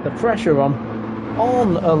to keep the pressure on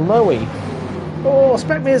Aloe. Oh,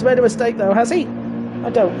 Speckmere's made a mistake though, has he? I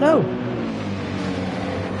don't know.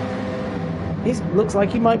 He looks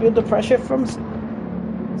like he might be under pressure from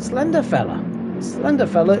Slenderfella.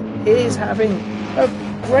 Slenderfella is having a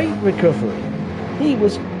great recovery. He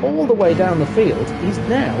was all the way down the field. He's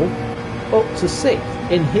now up to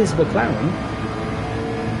 6th in his McLaren.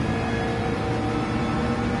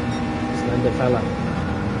 Slenderfella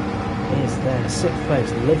is there, 6th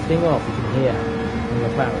place, lifting off. You can hear the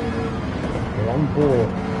McLaren. We're on board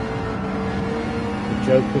the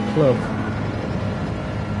Joker Club.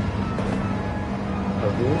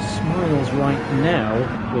 All smiles right now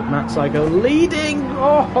with Matt Psycho leading.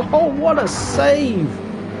 Oh, what a save!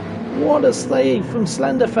 What a save from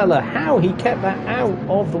Slenderfella. How he kept that out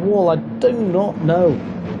of the wall, I do not know.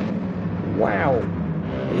 Wow.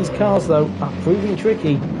 These cars, though, are proving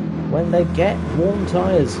tricky when they get warm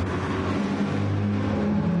tyres.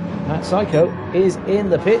 Matt Psycho is in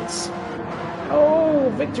the pits.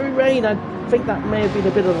 Oh, Victory Lane. I think that may have been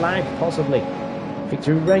a bit of lag, possibly.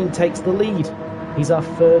 Victory Lane takes the lead. He's our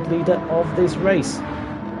 3rd leader of this race.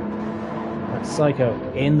 Matt Psycho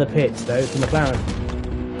in the pits. There's the McLaren.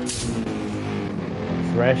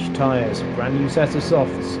 Fresh tyres, brand new set of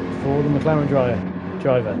softs for the McLaren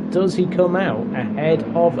driver. Does he come out ahead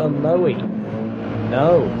of Aloe?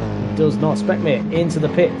 No, he does not. Speckmere into the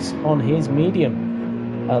pits on his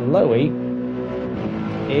medium. Aloe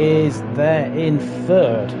is there in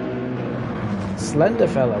third. Slender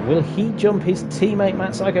fella, will he jump his teammate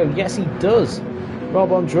Matt Psycho? Yes, he does.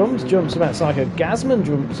 Rob on drums jumps Matt Psycho. Gasman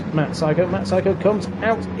jumps Matt Psycho. Matt Psycho comes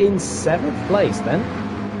out in 7th place then.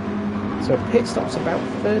 So pit stop's about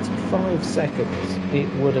 35 seconds, it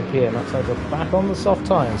would appear. Matt Psycho back on the soft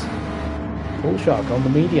tyres. Bull Shark on the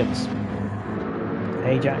mediums.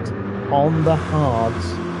 Ajax on the hards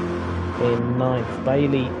in 9th.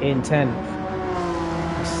 Bailey in 10th.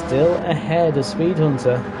 Still ahead of Speed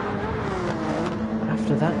Hunter.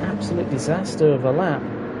 After that absolute disaster of a lap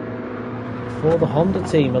for the Honda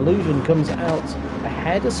team, Illusion comes out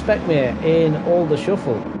ahead of Speckmere in all the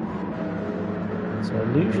shuffle. So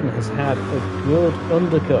Illusion has had a good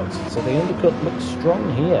undercut. So the undercut looks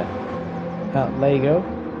strong here at Lego.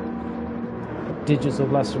 Digital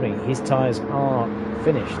Blasphemy, his tyres are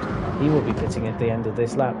finished. He will be pitting at the end of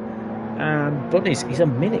this lap. And Bunnies, he's a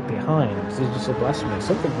minute behind Digital Blasphemy.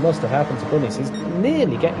 Something must have happened to Bunnies. He's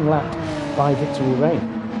nearly getting lapped by Victory Rain.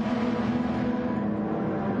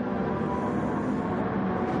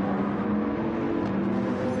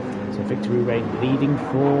 So Victory Rain leading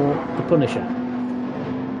for the Punisher.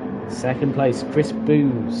 Second place, Chris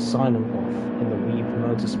Boo's Silent Wolf in the Weeb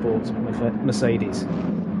Motorsports Mercedes.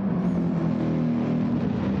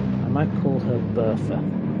 I might call her Bertha,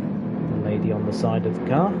 the lady on the side of the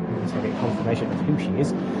car. Let's get confirmation of who she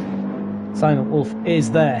is. Silent Wolf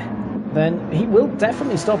is there. Then he will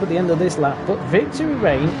definitely stop at the end of this lap, but Victory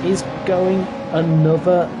Rain is going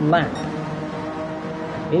another lap.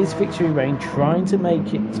 Is Victory Rain trying to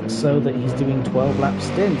make it so that he's doing 12 lap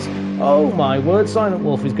stints? Oh my word, Silent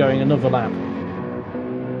Wolf is going another lap.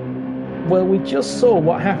 Well, we just saw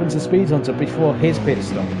what happened to Speed Hunter before his pit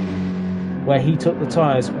stop, where he took the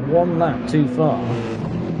tyres one lap too far.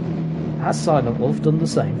 Has Silent Wolf done the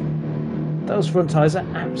same? Those front tyres are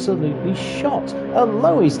absolutely shot.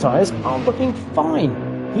 Aloe's tyres are looking fine.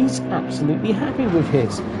 He's absolutely happy with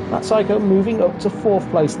his. Matt Psycho moving up to 4th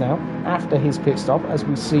place now after his pit stop, as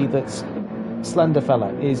we see that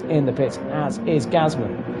Slenderfella is in the pits, as is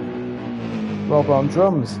Gasman. Rob on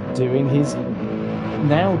drums doing his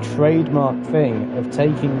now trademark thing of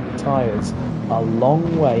taking tyres a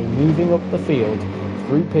long way, moving up the field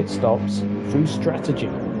through pit stops, through strategy.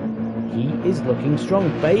 He is looking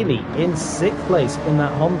strong. Bailey in 6th place in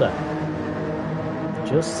that Honda.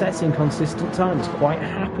 Just setting consistent times, quite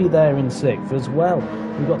happy there in 6th as well.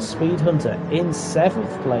 We've got Speed Hunter in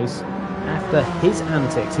 7th place after his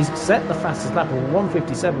antics. He's set the fastest lap of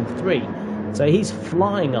 1:57.3, so he's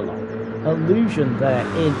flying along. Illusion there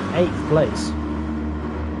in 8th place.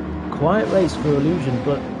 Quiet race for Illusion,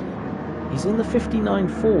 but he's in the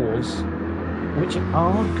 59.4s, which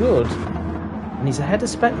are good. And he's ahead of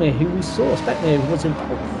Speckmere, who we saw. Speckmere was in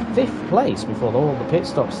 5th place before all the pit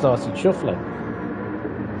stops started shuffling.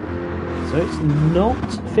 So it's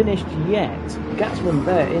not finished yet. Gatsman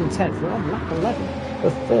there in 10th. We're on lap 11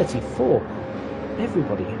 of 34.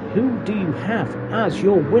 Everybody, who do you have as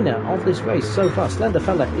your winner of this race so far?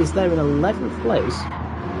 Slenderfella is there in 11th place.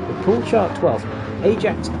 The Pool Shark 12th.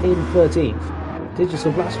 Ajax in 13th.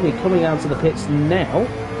 Digital Blasphemy coming out of the pits now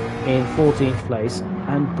in 14th place.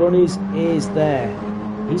 And Bunnies is there.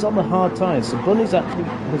 He's on the hard tyres. So Bunnies actually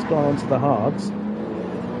has gone onto the hards.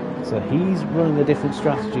 So he's running a different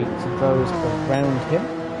strategy to those around him.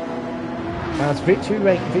 As Victory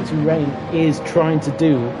Rain is trying to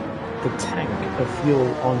do the tank of fuel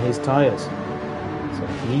on his tyres. So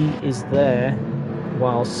he is there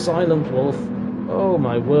while Silent Wolf, oh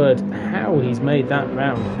my word, how he's made that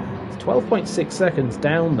round. It's 12.6 seconds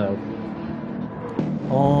down though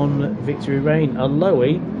on Victory Rain.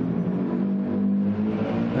 Aloe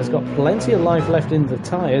has got plenty of life left in the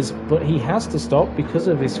tyres, but he has to stop because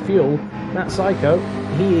of his fuel. Matt Psycho,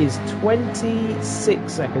 he is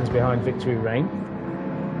 26 seconds behind Victory Rain,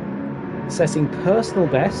 setting personal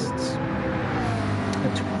bests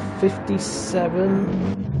at 57,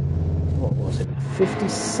 what was it,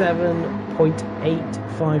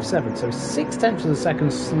 57.857, so 0.6 of a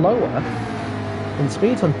second slower than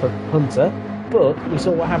Speed Hunter, but we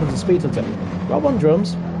saw what happened to Speed Hunter. Rob on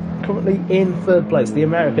drums, currently in 3rd place, the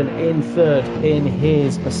American in 3rd in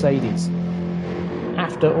his Mercedes.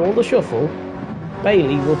 After all the shuffle,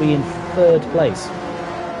 Bailey will be in 3rd place.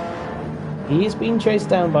 He is being chased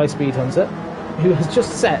down by Speed Hunter, who has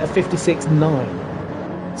just set a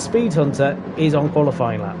 56.9. Speed Hunter is on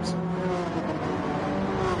qualifying laps.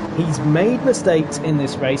 He's made mistakes in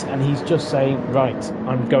this race and he's just saying, right,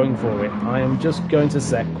 I'm going for it. I am just going to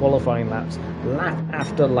set qualifying laps, lap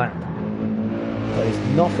after lap. There is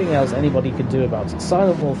nothing else anybody can do about it.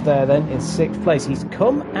 Silent Wolf there then in 6th place. He's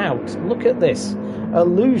come out. Look at this.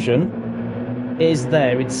 Illusion is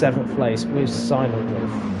there in 7th place with Silent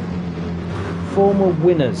Wolf. Former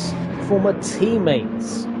winners, former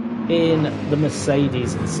teammates in the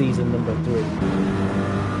Mercedes in season number 3.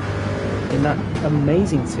 In that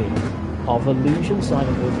amazing team of Illusion,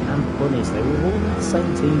 Silent Wolf and Bunnies. They were all in the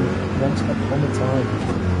same team once upon a time.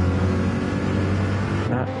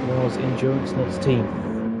 That was Endurance Nuts team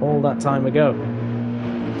all that time ago.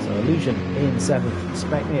 So Illusion in 7th,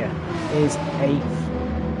 Specnia is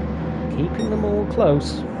 8th, keeping them all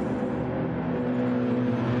close.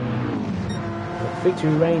 But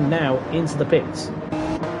Victory Rain now into the pits.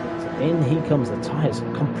 So in he comes, the tyres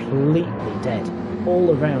completely dead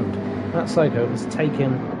all around. That Psycho has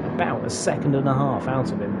taken about 1.5 seconds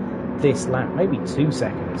out of him this lap, maybe 2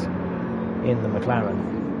 seconds in the McLaren.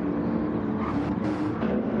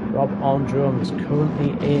 Rob on drums,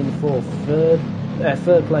 currently in for third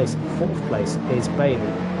place. 4th place is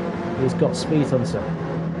Bailey, who's got Speed Hunter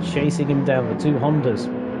chasing him down, the 2 Hondas.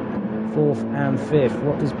 4th and 5th.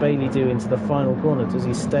 What does Bailey do into the final corner? Does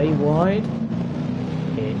he stay wide?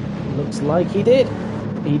 It looks like he did.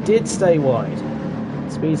 He did stay wide.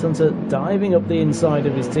 Speed Hunter diving up the inside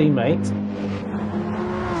of his teammate.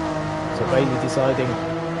 So Bailey deciding,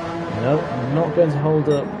 no, I'm not going to hold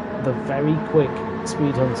up the very quick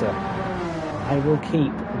Speed Hunter. I will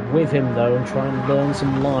keep with him though and try and learn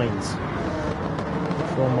some lines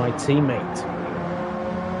from my teammate.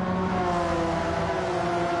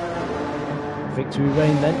 Victory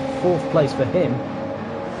Rain then, 4th place for him.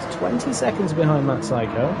 It's 20 seconds behind that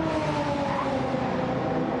Psycho.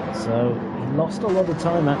 So he lost a lot of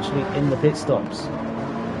time actually in the pit stops.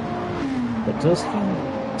 But does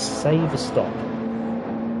he save a stop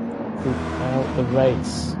throughout the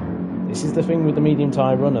race? This is the thing with the medium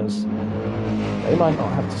tyre runners. They might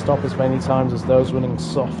not have to stop as many times as those running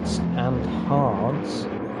softs and hards.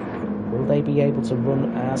 Will they be able to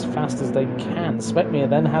run as fast as they can? Specmere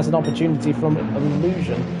then has an opportunity from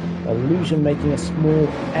Illusion. Illusion making a small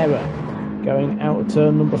error. Going out of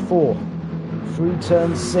turn number 4. Through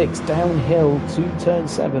turn 6, downhill to turn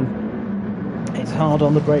 7. It's hard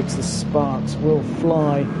on the brakes, the sparks will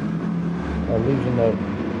fly. Illusion though,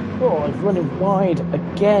 oh, it's running wide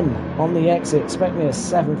again on the exit. Specmere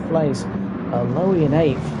 7th place, Aloy in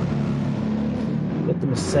 8th. With the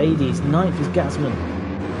Mercedes, 9th is Gasman,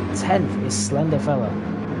 10th is Slenderfella,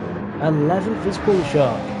 11th is Pool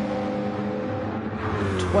Shark,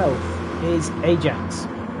 12th is Ajax,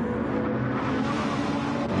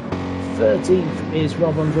 13th is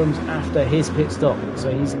Rob on drums after his pit stop,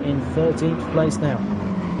 so he's in 13th place now.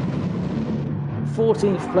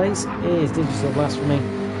 14th place is Digital Blasphemy,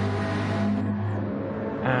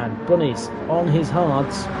 and Bunnies on his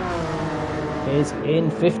hards is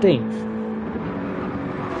in 15th.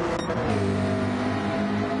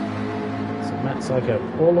 So Matt Psycho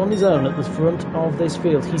all on his own at the front of this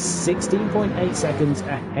field. He's 16.8 seconds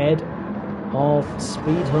ahead of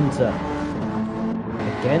Speed Hunter.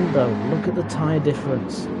 Again though, look at the tyre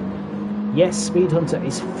difference. Yes, Speed Hunter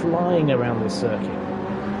is flying around this circuit,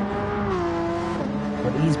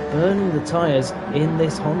 but he's burning the tyres in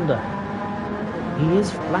this Honda. He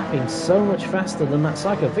is lapping so much faster than that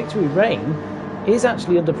Psycho. Victory Rain is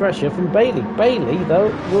actually under pressure from Bailey. Bailey,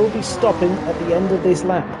 though, will be stopping at the end of this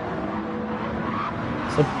lap.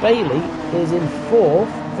 So Bailey is in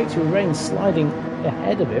 4th. Victory Rain sliding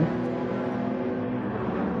ahead of him.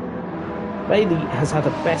 Bailey has had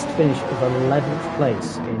a best finish of 11th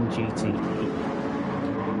place in GTE.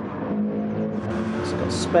 He's got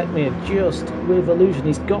Specmere just with Illusion.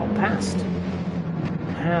 He's got past.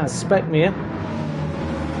 Has Specmere.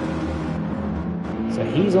 So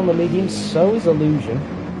he's on the medium, so is Illusion.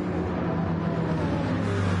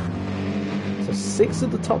 So 6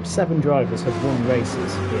 of the top 7 drivers have won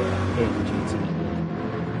races here in GTE.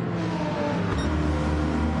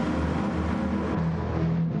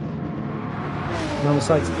 Mama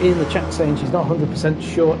Sykes in the chat saying she's not 100%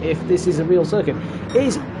 sure if this is a real circuit.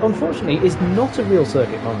 Unfortunately, is not a real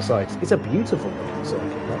circuit, Mama Sykes. It's a beautiful looking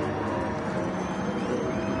circuit, though.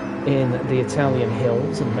 In the Italian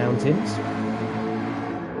hills and mountains.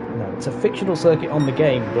 No, it's a fictional circuit on the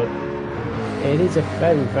game, but it is a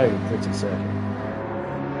very, very pretty circuit.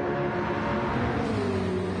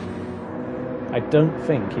 I don't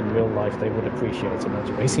think in real life they would appreciate a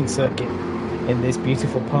motor racing circuit in this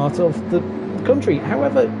beautiful part of the country.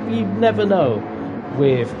 However, you never know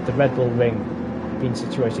with the Red Bull Ring being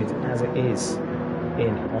situated as it is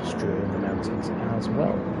in Austria in the mountains as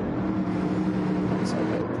well. So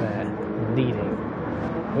there, leading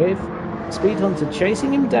with Speed Hunter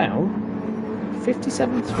chasing him down.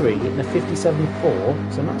 57.3 and a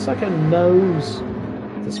 57.4. So Matt Psycho knows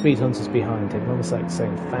the Speed Hunter's behind him. Monosykes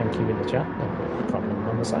saying thank you in the chat. No problem,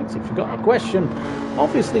 Monosykes. If you've got a question,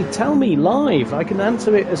 obviously tell me live. I can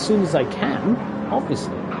answer it as soon as I can,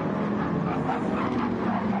 obviously.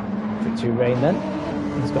 Victory Rain then.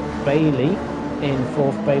 He's got Bailey in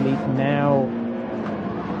fourth. Bailey now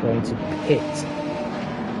going to pit.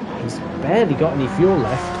 He's barely got any fuel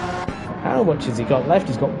left. How much has he got left?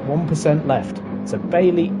 He's got 1% left. So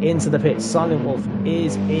Bailey into the pit. Silent Wolf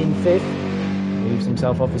is in fifth. Moves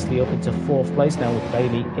himself obviously up into fourth place now with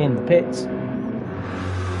Bailey in the pits.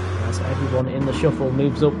 As everyone in the shuffle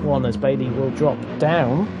moves up one as Bailey will drop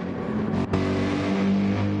down.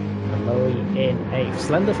 And Lowy in eighth.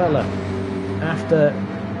 Slenderfella after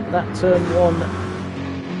that turn one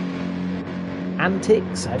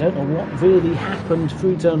antics. I don't know what really happened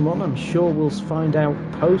through turn one. I'm sure we'll find out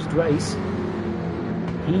post-race.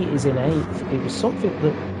 He is in eighth. It was something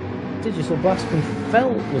that Digital Blasphemy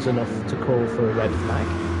felt was enough to call for a red flag.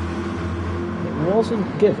 It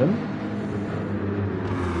wasn't given.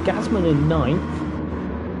 Gazman in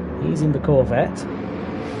ninth. He's in the Corvette.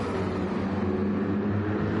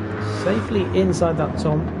 Safely inside that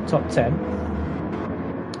top 10.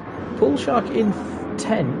 Poolshark in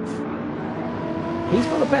 10th. He's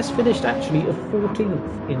got a best finished actually of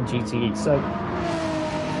 14th in GTE, so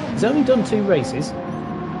he's only done 2 races.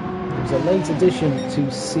 It was a late addition to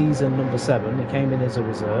season number 7. He came in as a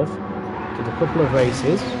reserve, did a couple of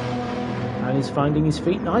races, and he's finding his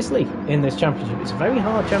feet nicely in this championship. It's a very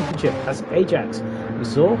hard championship as Ajax. We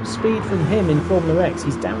saw speed from him in Formula X.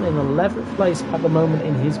 He's down in 11th place at the moment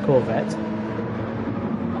in his Corvette. So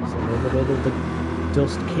a little bit of the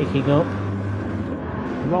dust kicking up.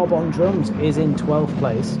 Rob on drums is in 12th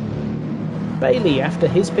place. Bailey, after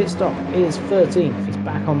his pit stop, is 13th. He's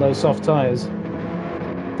back on those soft tyres.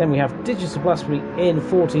 Then we have Digital Blasphemy in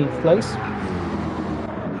 14th place.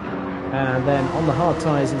 And then on the hard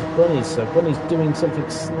tyres is Bunnies. So Bunnies doing something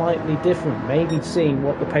slightly different. Maybe seeing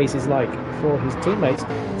what the pace is like for his teammates.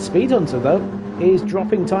 Speed Hunter, though, is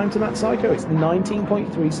dropping time to Matt Psycho. It's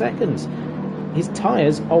 19.3 seconds. His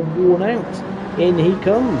tyres are worn out. In he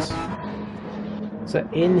comes. So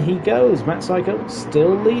in he goes. Matt Psycho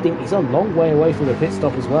still leading. He's a long way away from the pit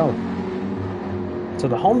stop as well. So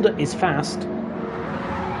the Honda is fast.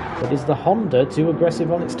 But is the Honda too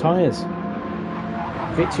aggressive on its tyres?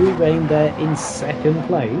 Victory Rain there in second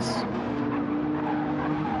place.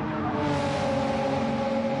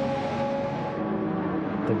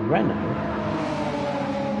 The Renault,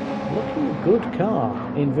 looking a good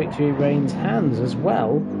car in Victory Rain's hands as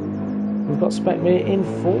well. We've got Specmere in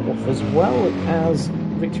fourth as well as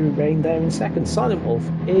Victory Rain there in second. Silent Wolf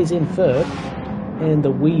is in third in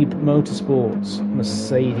the Weeb Motorsports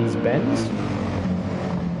Mercedes-Benz.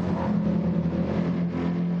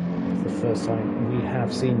 First time we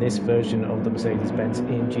have seen this version of the Mercedes-Benz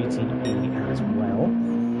in GTE as well.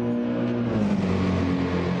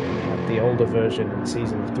 We have the older version in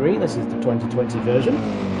season 3. This is the 2020 version.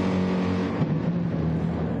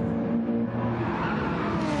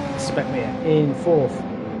 Specmere in fourth,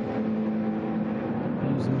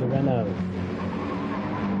 using the Renault.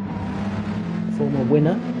 Former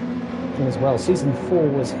winner as well. Season 4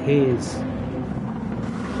 was his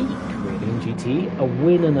in GT, a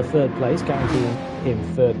win and a third place, guaranteeing him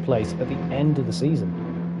third place at the end of the season.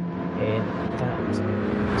 In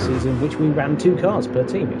that season, which we ran 2 cars per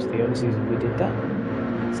team, it was the only season we did that.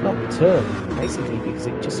 It's not returned, basically, because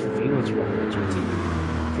it just feels wrong with GT.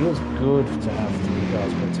 It feels good to have 3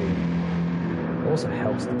 cars per team. It also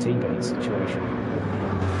helps the teammate situation.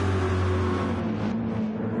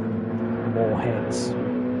 More heads,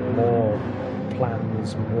 more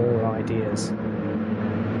plans, more ideas.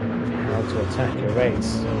 How to attack a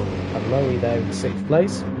race. Aloe there in 6th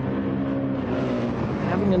place.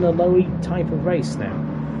 Having an Aloe type of race now.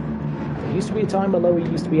 There used to be a time Aloe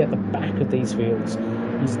used to be at the back of these fields.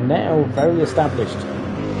 He's now very established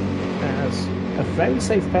as a very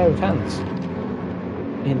safe pair of hands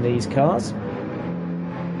in these cars.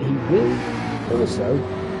 He will also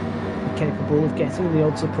be capable of getting the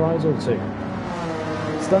odd surprise or two.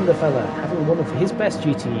 Thunderfella having one of his best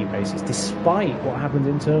GTE races despite what happened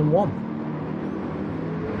in turn 1.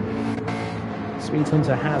 Speed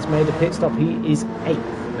Hunter has made a pit stop. He is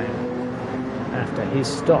 8th now after his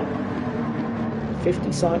stop.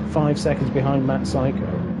 55 seconds behind Matt Psycho.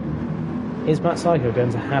 Is Matt Psycho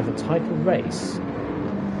going to have a type of race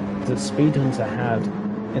that Speed Hunter had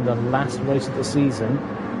in the last race of the season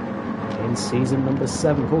in season number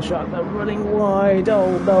 7. Pull Shark, they're running wide.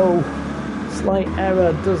 Oh no! Slight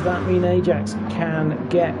error. Does that mean Ajax can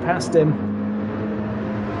get past him?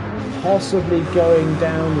 Possibly going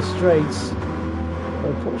down the straights.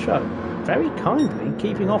 But Pull Shark very kindly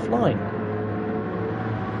keeping offline.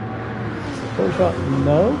 So Pull Shark,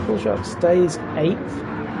 no. Pull Shark stays 8th.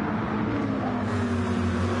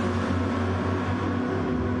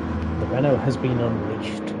 The Renault has been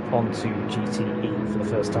unleashed onto GTE for the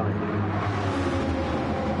first time.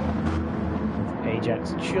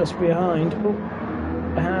 Ajax just behind. Oh,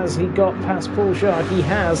 has he got past Pull Shark? He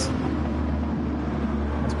has.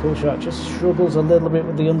 As Pull Shark just struggles a little bit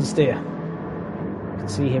with the understeer. You can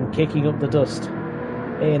see him kicking up the dust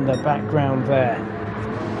in the background there.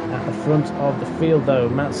 At the front of the field though,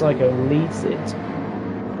 Matt Psycho leads it.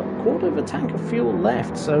 Got a quarter of a tank of fuel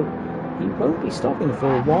left, so he won't be stopping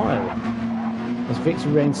for a while. As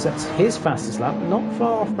Victory Rain sets his fastest lap, not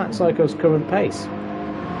far off Matt Psycho's current pace.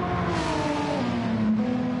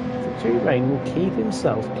 Victory Rain will keep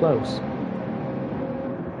himself close.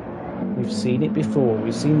 We've seen it before.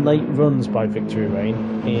 We've seen late runs by Victory Rain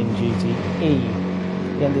in GTE.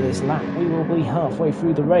 At the end of this lap, we will be halfway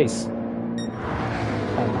through the race.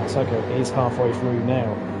 And Matt Psycho is halfway through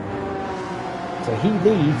now. So he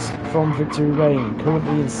leads from Victory Rain,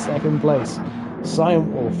 currently in 2nd place.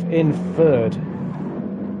 Silent Wolf in 3rd.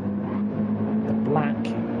 The black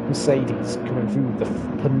Mercedes coming through the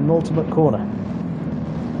penultimate corner.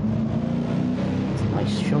 It's a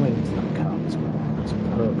nice shine to that car as well. Nice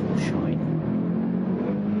purple shine.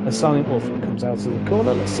 As Silent Wolf comes out of the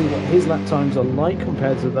corner, let's see what his lap times are like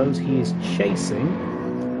compared to those he is chasing.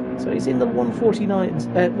 So he's in the 159s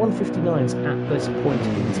at this point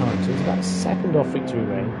in time. So he's about a second off Victory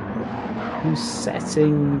Rain, who's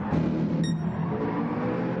setting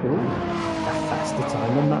a faster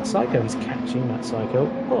time than Matt Psycho. He's catching Matt Psycho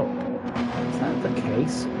up. Is that the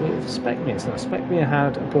case with Specmere? So Specmere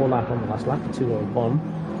had a poor lap on the last lap, 2:01,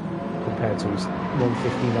 compared to his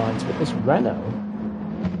 1:59s. But this Renault,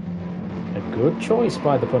 a good choice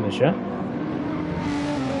by the Punisher,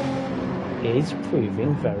 is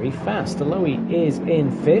proving very fast. Although he is in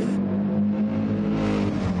 5th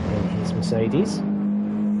in his Mercedes.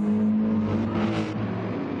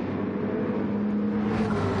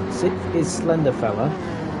 6th is Slenderfella.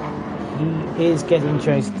 He is getting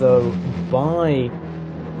chased though by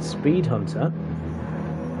Speed Hunter.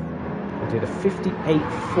 He did a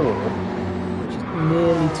 58.4, which is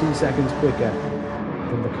nearly 2 seconds quicker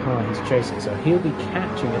than the car he's chasing, so he'll be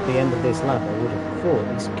catching at the end of this lap. I would have thought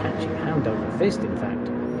he's catching hand over fist, in fact.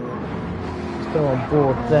 Let's go on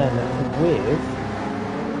board then with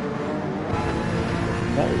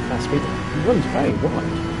very fast speed. He runs very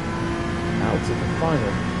wide out of the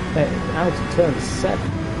final, out of turn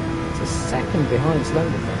 7. It's a second behind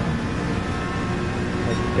Slenderfella.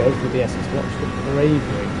 As we go through the Essex, watch the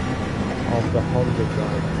bravery of the Honda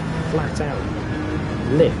driver. Flat out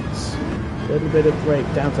lifts. Little bit of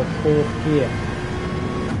brake down to 4th gear,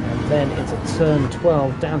 and then into turn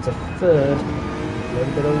 12 down to 3rd. A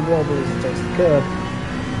little bit of wobble as he takes the curb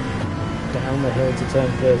down the hill to turn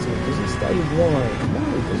 30. Does he stay wide? No,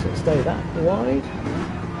 he doesn't stay that wide.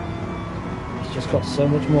 He's just got so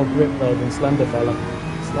much more grip though than Slenderfella.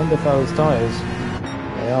 Slenderfella's tyres,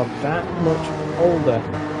 they are that much older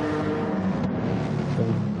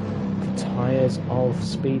than tyres of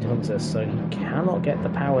Speed Hunter, so he cannot get the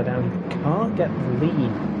power down, he can't get the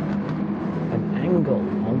lead and angle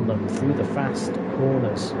on them through the fast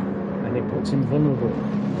corners, and it puts him vulnerable.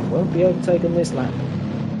 He won't be overtaken this lap.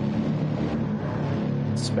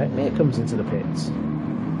 Specmere comes into the pits.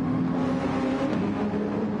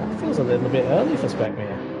 That feels a little bit early for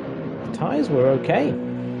Specmere. The tyres were okay,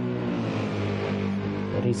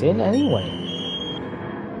 but he's in anyway.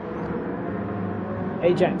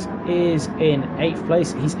 Ajax is in 8th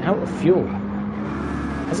place. He's out of fuel.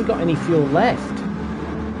 Has he got any fuel left?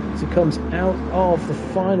 As he comes out of the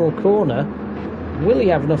final corner, will he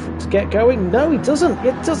have enough to get going? No, he doesn't. He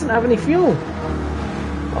doesn't have any fuel.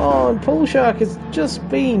 Oh, and Pull Shark has just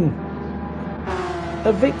been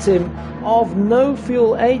a victim of no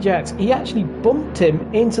fuel Ajax. He actually bumped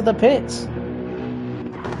him into the pits.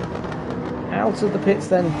 Out of the pits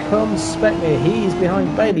then comes Specmere. He is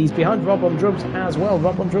behind Bailey. He's behind Rob on drums as well.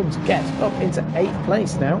 Rob on drums gets up into 8th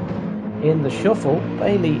place now in the shuffle.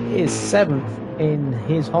 Bailey is 7th in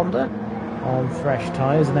his Honda on fresh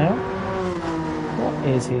tyres now. What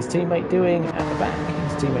is his teammate doing at the back?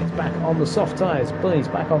 His teammate's back on the soft tyres. Bailey's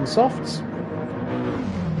back on the softs.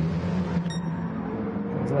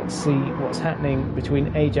 So let's see what's happening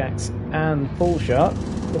between Ajax and Pull Shark.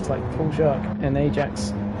 Looks like Pull Shark and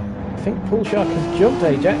Ajax think Pulshark has jumped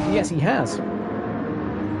Ajax. Yes, he has.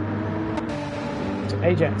 So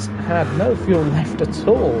Ajax had no fuel left at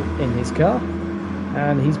all in his car,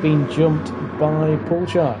 and he's been jumped by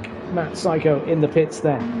Pulshark. Matt Psycho in the pits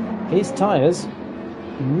there. His tyres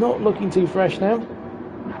not looking too fresh now,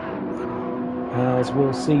 as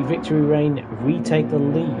we'll see Victory Rain retake the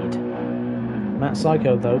lead. Matt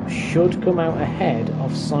Psycho, though, should come out ahead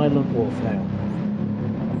of Silent Wolf now.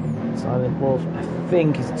 Silent Wolf, I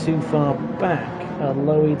think, is too far back.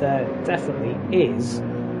 Lowy there definitely is.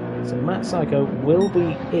 So Matt Psycho will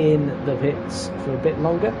be in the pits for a bit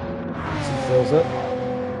longer as he fills up.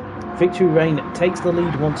 Victory Rain takes the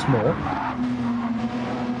lead once more.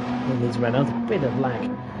 In his Renault, a bit of lag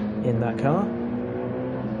in that car.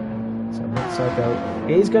 So Matt Psycho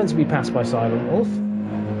is going to be passed by Silent Wolf.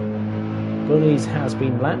 Bunnies has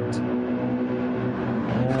been lapped.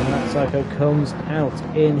 And Matt Psycho comes out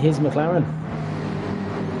in his McLaren.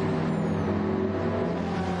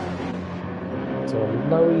 So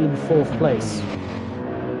Lowy in 4th place.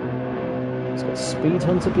 He's got Speed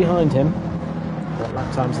Hunter behind him. What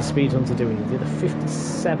lap time's the Speed Hunter doing? He did a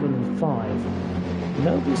 57.5.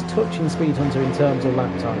 Nobody's touching Speed Hunter in terms of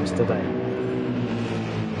lap times today.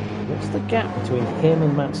 What's the gap between him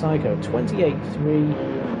and Matt Psycho?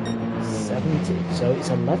 28.370. So it's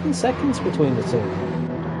 11 seconds between the two.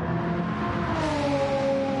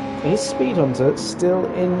 Is Speed Hunter still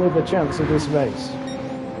in with a chance of this race?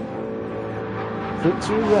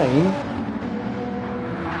 Victory Rain.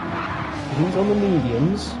 He's on the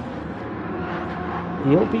mediums.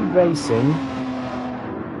 He'll be racing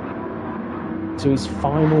to his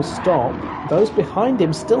final stop. Those behind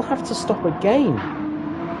him still have to stop again.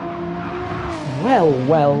 Well,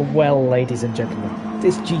 well, well, ladies and gentlemen,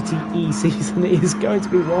 this GTE season is going to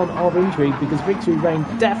be one of intrigue because Victory Rain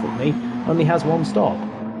definitely only has one stop.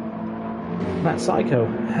 Matt Psycho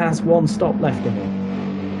has one stop left in him.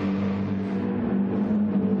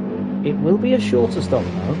 It will be a shorter stop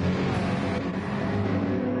though.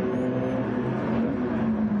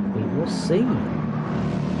 We will see.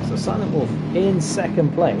 So Silent Wolf in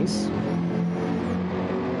 2nd place.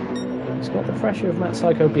 He's got the pressure of Matt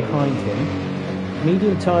Psycho behind him.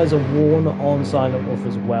 Medium tyres are worn on Silent Wolf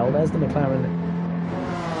as well. There's the McLaren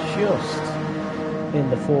just in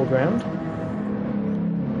the foreground.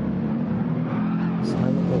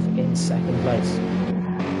 Silent Wolf in 2nd place.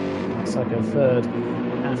 Matt Psycho 3rd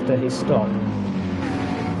after his stop.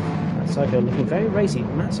 Matt Psycho looking very racy.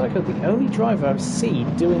 Matt Psycho, the only driver I've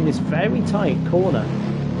seen doing this very tight corner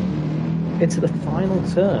into the final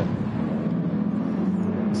turn.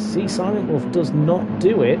 See, Silent Wolf does not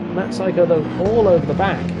do it. Matt Psycho, though, all over the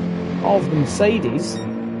back of the Mercedes.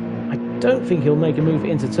 I don't think he'll make a move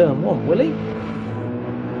into turn 1, will he?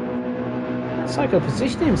 Matt Psycho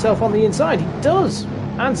positioning himself on the inside. He does!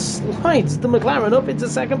 And slides the McLaren up into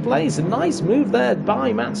 2nd place. A nice move there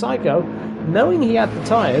by Matt Psycho. Knowing he had the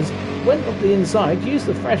tyres, went up the inside, used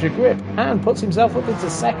the fresher grip, and puts himself up into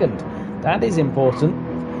 2nd. That is important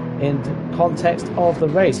in context of the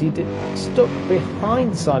race. He stuck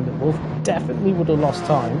behind Silent Wolf, definitely would have lost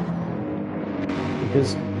time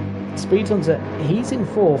because Speed Hunter, he's in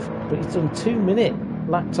 4th, but he's done 2-minute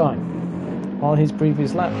lap time on his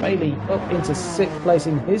previous lap. Bailey up into 6th place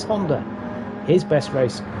in his Honda, his best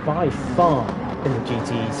race by far in the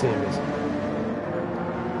GTE series,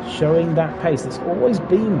 showing that pace that's always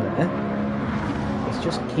been there. It's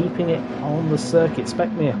just keeping it on the circuit.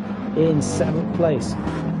 Speckmere in 7th place.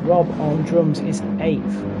 Rob on drums is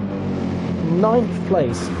 8th. 9th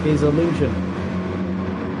place is Illusion.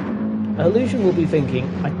 Illusion will be thinking,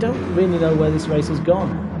 I don't really know where this race has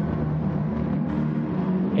gone.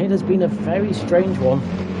 It has been a very strange one.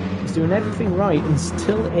 He's doing everything right and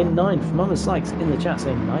still in 9th. Mama Sykes in the chat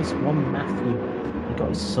saying, nice one, Matthew. He got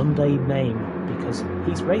his Sunday name because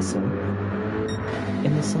he's racing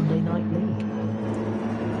in the Sunday Night League.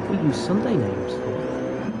 We use Sunday names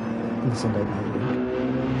in the Sunday Night League.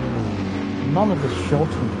 None of the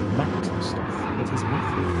shortened Matt stuff. It is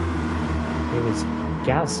Matthew. Here is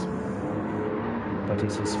Gaz. But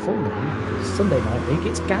it's his full name. Sunday Night League,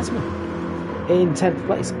 it's Gazman. In 10th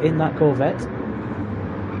place in that Corvette.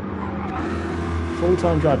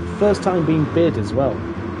 Full-time driver. First time being bid as well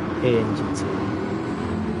in GTE.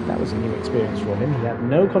 That was a new experience for him. He had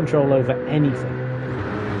no control over anything.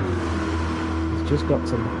 He's just got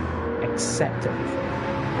to accept everything,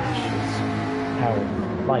 which is how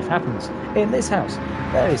life happens. In this house,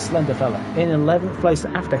 there is Slender Fella in 11th place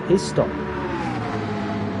after his stop.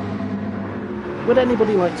 Would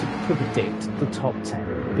anybody like to predict the top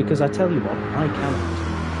 10? Because I tell you what, I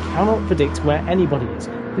cannot predict where anybody is.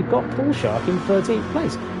 We've got Paul Shark in 13th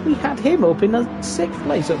place. We had him up in 6th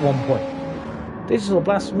place at one point. Digital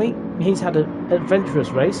Blasphemy, he's had an adventurous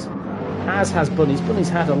race, as has Bunny's. Bunny's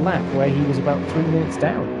had a lap where he was about 3 minutes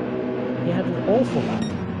down. He had an awful lap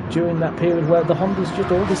during that period where the Hondas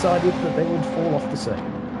just all decided that they would fall off the circuit.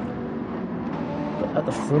 But at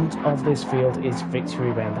the front of this field is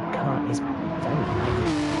Victory Rain. That car is very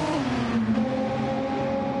heavy.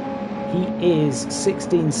 He is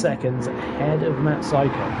 16 seconds ahead of Matt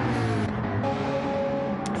Psycho.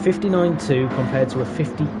 59.2 compared to a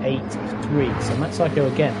 58.3. So Matt Psycho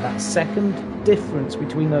again, that second difference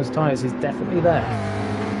between those tyres is definitely there.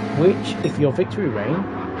 Which, if you're Victory Rain,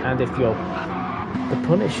 and if you're the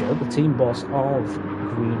Punisher, the team boss of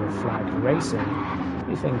Green Flag Racing,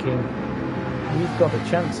 you're thinking, we've got a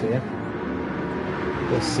chance here.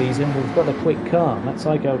 This season, we've got a quick car. Matt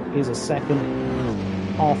Psycho is a second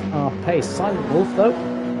off our pace. Silent Wolf, though,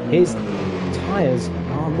 his tyres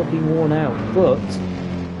are looking worn out, but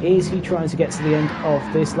is he trying to get to the end of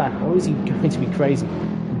this lap, or is he going to be crazy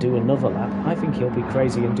and do another lap? I think he'll be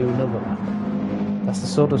crazy and do another lap. That's the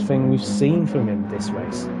sort of thing we've seen from him this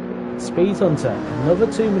race. Speed Hunter, another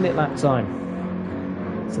 2-minute lap time.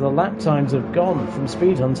 So the lap times have gone from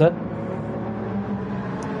Speed Hunter.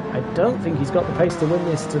 I don't think he's got the pace to win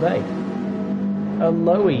this today.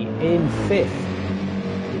 Aloe in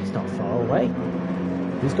 5th. He's not far away.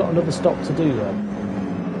 He's got another stop to do though.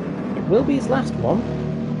 It will be his last one.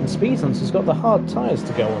 And Speed Hunter's got the hard tyres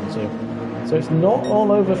to go onto. So it's not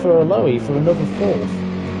all over for Aloe for another 4th.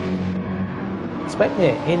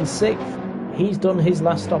 Specnir in 6th. He's done his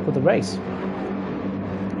last stop of the race.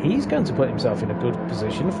 He's going to put himself in a good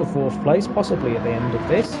position for 4th place, possibly at the end of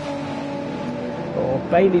this. Or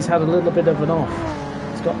Bailey's had a little bit of an off.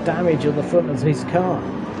 He's got damage on the front of his car.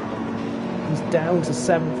 He's down to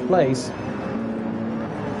 7th place.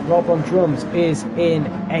 Rob on drums is in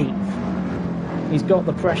 8th. He's got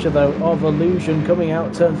the pressure though of Illusion coming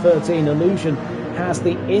out turn 13. Illusion has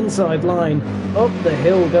the inside line. Up the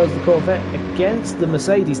hill goes the Corvette against the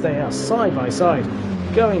Mercedes. They are side by side.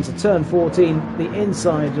 Going to turn 14, the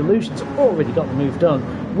inside. Illusion's already got the move done.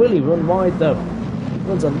 Will he run wide though? He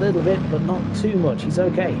runs a little bit, but not too much. He's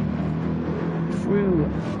okay. Through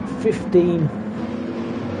 15,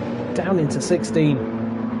 down into 16.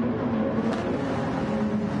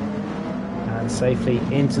 And safely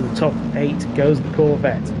into the top 8 goes the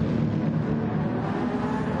Corvette.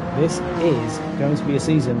 This is going to be a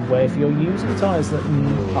season where if you're using tyres that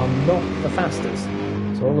are not the fastest,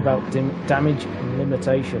 it's all about damage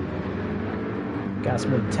limitation.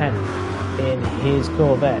 Gasman 10th in his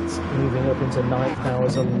Corvette, moving up into 9th now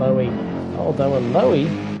as Aloe. Although Aloe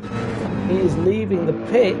is leaving the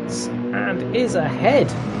pits and is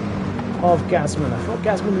ahead of Gasman. I thought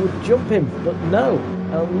Gasman would jump him, but no,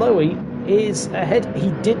 Aloe is ahead.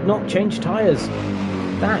 He did not change tyres.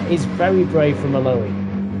 That is very brave from Aloe.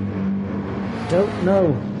 Don't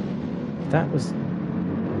know if that was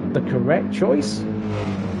the correct choice,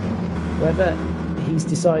 whether he's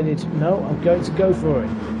decided, no, I'm going to go for it.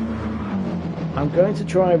 I'm going to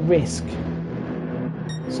try a risk.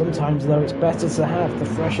 Sometimes though it's better to have the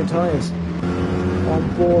fresher tyres.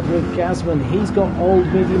 On board with Gasman, he's got old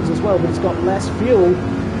mediums as well, but he's got less fuel,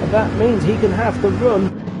 and that means he can have the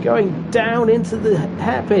run going down into the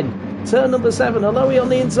hairpin. Turn number 7, Aloe on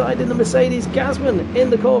the inside in the Mercedes, Gasman in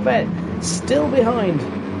the Corvette, still behind,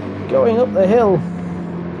 going up the hill.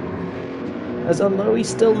 As Aloe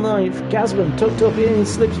still 9th, Gasman tucked up in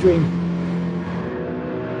his slipstream.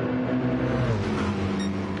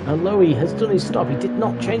 Aloe has done his stop, he did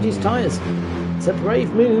not change his tyres. It's a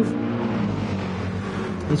brave move.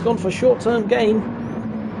 He's gone for short-term gain,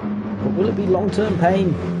 but will it be long-term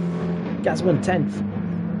pain? Gasman 10th.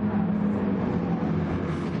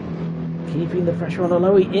 Keeping the pressure on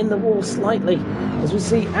Aloe in the wall slightly, as we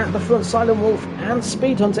see at the front Silent Wolf and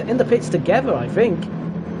Speed Hunter in the pits together, I think.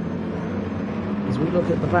 As we look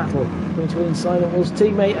at the battle between Silent Wolf's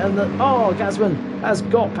teammate and the... Oh, Gasman has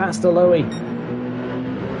got past Aloe.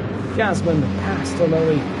 Gasman past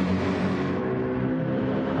Aloe.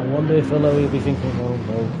 I wonder if Aloe will be thinking, oh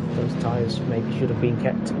no, those tyres maybe should have been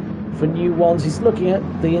kept for new ones. He's looking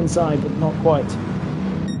at the inside, but not quite.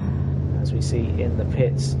 As we see in the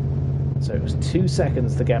pits. So it was 2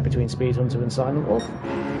 seconds the gap between Speed Hunter and Silent Wolf.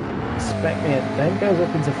 Specnir then goes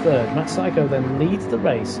up into 3rd. Matt Psycho then leads the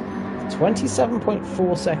race,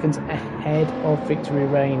 27.4 seconds ahead of Victory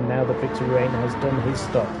Rain. Now that Victory Rain has done his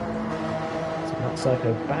stop. So Matt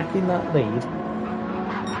Psycho back in that lead.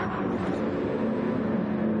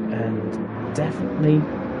 And definitely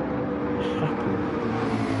happy.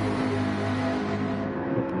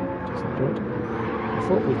 Doesn't good. I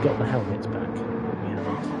thought we'd got the helmets back, but we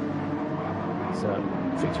haven't. So,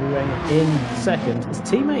 Victory Reign in second. His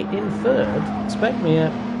teammate in third,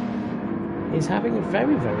 Spekmir, is having a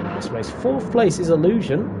very, very nice race. Fourth place is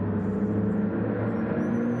Illusion.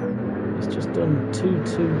 He's just done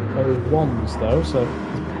 2:2:01s though, so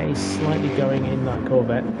his pace slightly going in that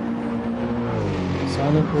Corvette.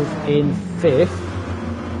 Silent Wolf in fifth.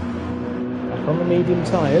 Back on the medium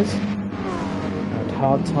tyres. And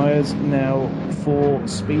hard tyres now for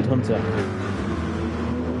Speed Hunter.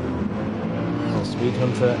 So Speed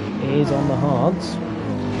Hunter is on the hards.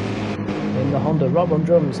 In the Honda, Rob on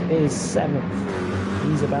drums is 7th.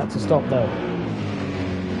 He's about to stop though.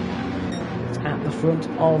 It's at the front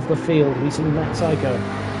of the field. We see Matt Psycho.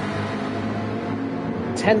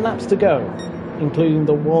 10 laps to go, including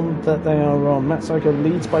the one that they are on. Matt Psycho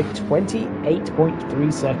leads by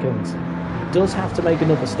 28.3 seconds. Does have to make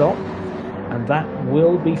another stop, and that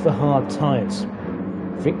will be for hard tyres.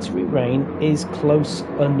 Victory Reign is close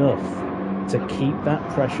enough to keep that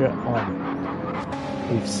pressure on.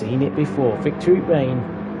 We've seen it before. Victory Reign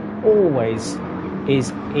always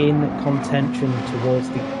is in contention towards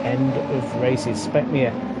the end of races.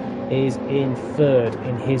 Spekmir is in third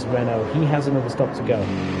in his Renault. He has another stop to go.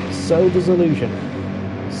 So does Illusion.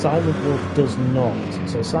 Silent Wolf does not.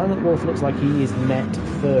 So Silent Wolf looks like he is net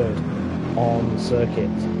third on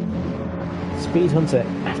circuit. Speed Hunter,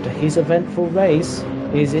 after his eventful race,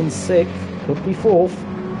 is in 6th, could be 4th.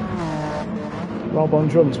 Rob on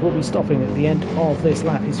drums will be stopping at the end of this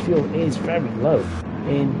lap. His fuel is very low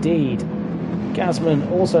indeed.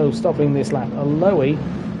 Gazman also stopping this lap. Aloe,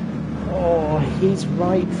 oh, his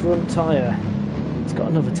right front tyre. He's got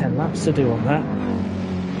another 10 laps to do on that.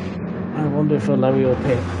 I wonder if Aloe will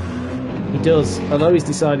pit. He does. Aloe's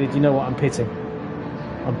decided, you know what, I'm pitting.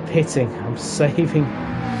 I'm saving.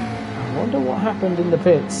 I wonder what happened in the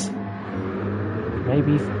pits.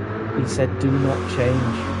 Maybe he said do not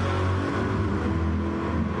change.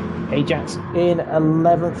 Ajax in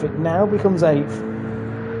 11th, it now becomes 8th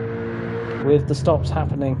with the stops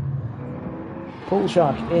happening. Pool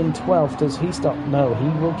Shark in 12th, does he stop? No, he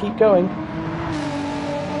will keep going.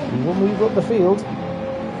 He will move up the field.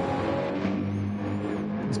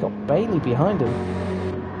 He's got Bailey behind him.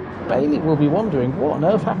 Bailey will be wondering what on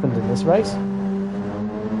earth happened in this race.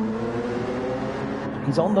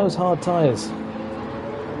 He's on those hard tyres.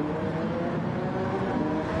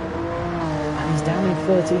 He's down in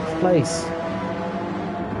 13th place.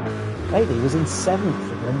 Bailey was in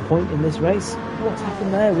 7th at one point in this race. What's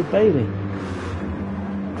happened there with Bailey?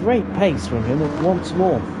 Great pace from him once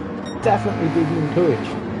more. Definitely being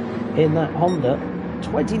encouraged in that Honda.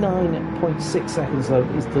 29.6 seconds though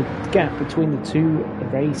is the gap between the two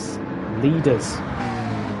race leaders.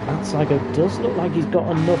 Matt Psycho does look like he's got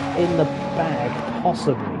enough in the bag,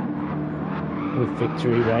 possibly, with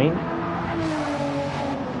Victory Reign.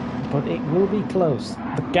 But it will be close.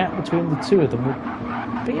 The gap between the two of them will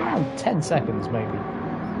be around 10 seconds, maybe.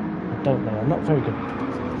 I don't know. I'm not very good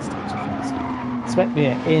at this type of fast.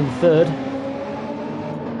 Spekmir in third.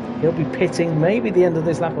 He'll be pitting maybe the end of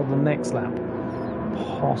this lap or the next lap.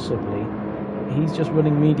 Possibly. He's just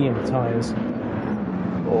running medium tyres.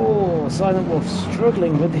 Oh, Silent Wolf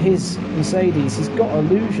struggling with his Mercedes. He's got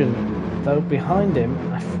Illusion, though, behind him.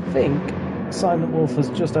 I think Silent Wolf has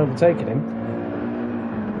just overtaken him.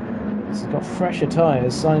 He's got fresher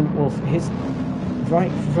tyres. Silent Wolf, his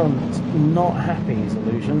right front, not happy, his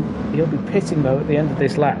Illusion. He'll be pitting though at the end of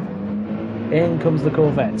this lap. In comes the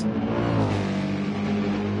Corvette.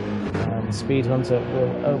 And Speed Hunter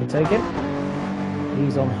will overtake him.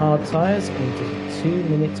 He's on hard tyres into 2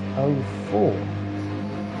 minutes 04.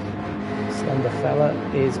 Slender Fella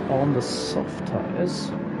is on the soft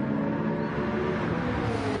tyres.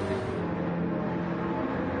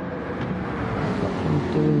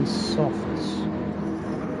 Doing softs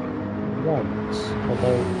once,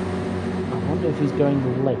 although I wonder if he's going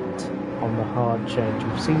late on the hard change.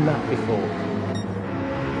 We've seen that before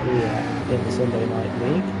here in the Sunday Night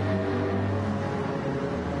League.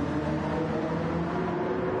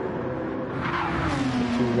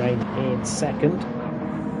 Victory Reign in second.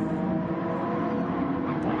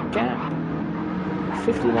 That gap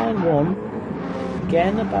 59.1,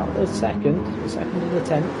 again about the second and the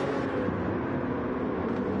 10th.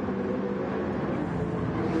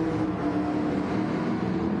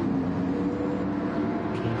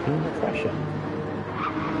 The pressure.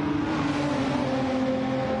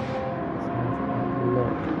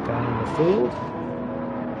 Look down the field.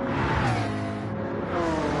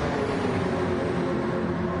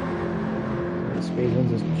 The Speed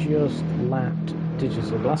Hunter's just lapped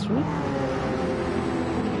Digital Blasphemy.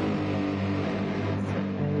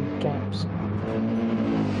 Any gaps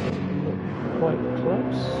look quite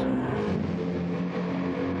close.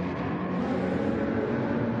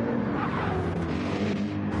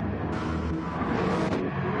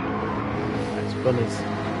 Bunnies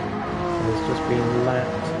has just been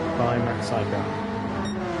lapped by Matt Psycho.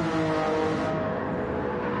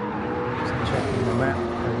 Just checking the map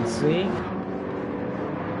and see.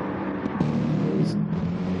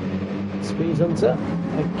 Speed Hunter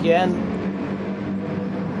again.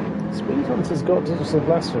 Speed Hunter's got Digital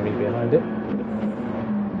Blasphemy behind it.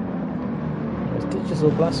 There's Digital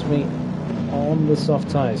Blasphemy on the soft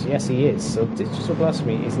tyres. Yes, he is. So Digital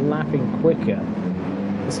Blasphemy is lapping quicker.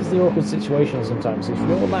 This is the awkward situation sometimes. If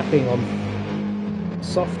you're lapping on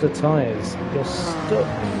softer tyres, you're stuck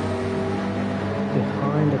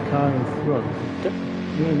behind a car in front. You don't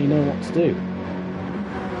really know what to do.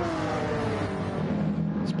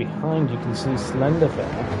 It's behind, you can see Slender Fella.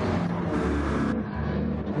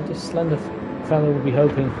 And this Slender Fella will be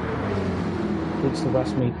hoping Digital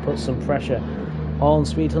Blasphemy puts some pressure on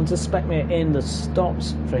Speed Hunter. Specmere in the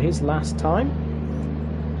stops for his last time.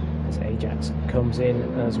 As Ajax comes in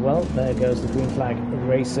as well. There goes the green flag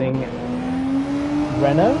racing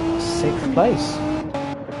Renault, 6th place.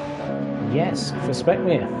 Yes, for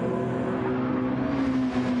Specmere.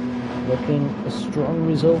 Looking a strong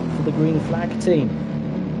result for the green flag team.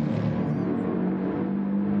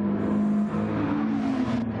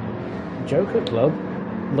 Joker Club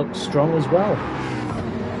looks strong as well.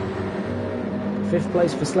 5th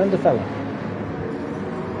place for Slenderfella.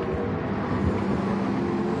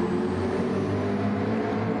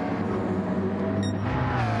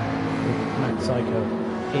 Matt Psycho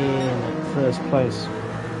in 1st place.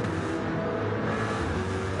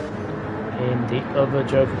 In the other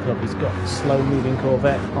Joker Club, he's got a slow-moving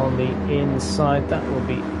Corvette on the inside. That will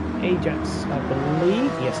be Ajax, I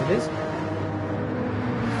believe. Yes, it is.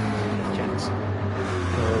 Ajax.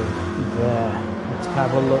 Go there. Let's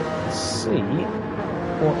have a look and see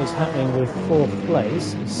what is happening with 4th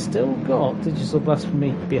place. He's still got Digital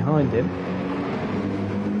Blasphemy behind him.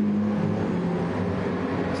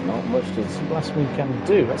 There's not much Digital Blasphemy can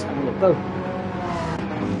do. Let's have a look though.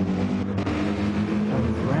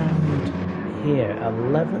 Around here,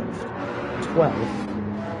 11th, 12th.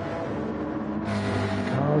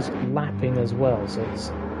 Cars lapping as well, so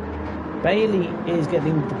it's Bailey is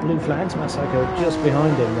getting the blue flags, Matt Psycho just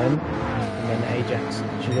behind him then. And then Ajax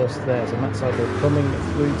just there. So Matt Psycho coming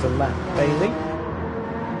through to lap Bailey.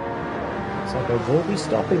 Psycho will be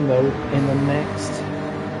stopping though in the next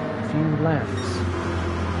few laps.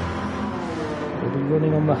 He'll be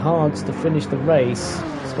running on the hards to finish the race.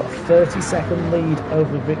 He's got a 30-second lead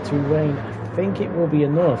over Victory Rain. I think it will be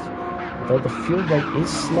enough, though the fuel rate is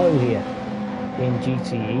slow here in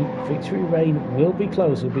GTE. Victory Rain will be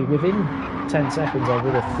close. Will be within 10 seconds, I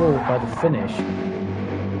would have thought, by the finish.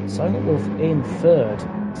 Silent Wolf in 3rd.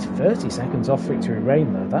 It's 30 seconds off Victory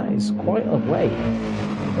Rain though. That is quite a way.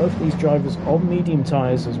 Both these drivers on medium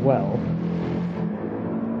tyres as well.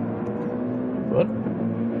 But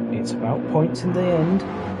it's about points in the end.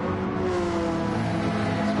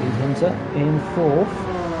 Speed Hunter in 4th.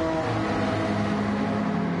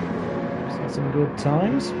 See some good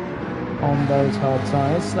times on those hard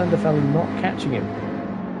tyres. Slenderfella not catching him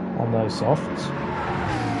on those softs.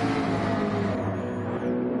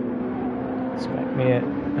 Specmere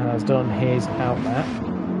has done his outlap.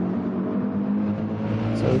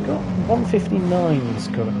 So we've got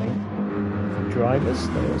 159s currently for drivers.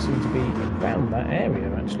 They all seem to be around that area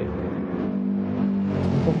actually.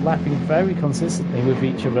 We're lapping very consistently with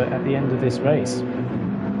each other at the end of this race.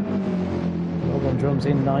 Roll on Drums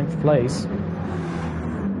in 9th place.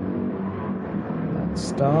 That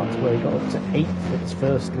start where he got up to 8th for his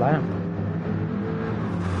first lap.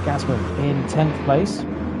 Gasman in 10th place.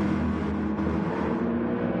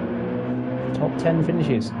 Top 10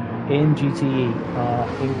 finishes in GTE are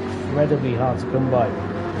incredibly hard to come by.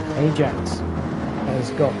 Ajax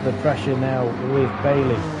has got the pressure now with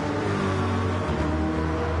Bailey.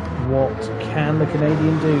 What can the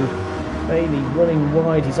Canadian do? Bailey running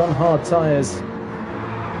wide, he's on hard tyres.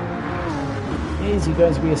 Is he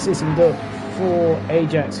going to be a sitting duck for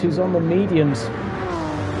Ajax, who's on the mediums?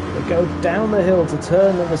 They go down the hill to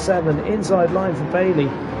turn number 7, inside line for Bailey.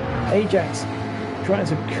 Ajax trying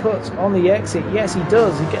to cut on the exit. Yes, he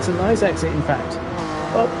does. He gets a nice exit, in fact.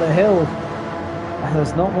 Up the hill. And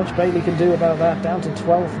there's not much Bailey can do about that. Down to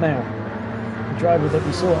 12th now. The driver that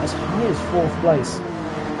we saw as high as 4th place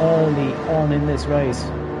early on in this race.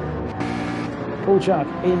 Paul Shark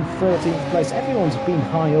in 13th place. Everyone's been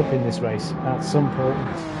high up in this race at some point.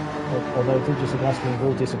 Although Digital Blasphemy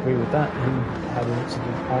will disagree with that. He had an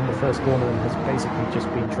incident on the first corner and has basically just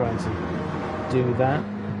been trying to do that.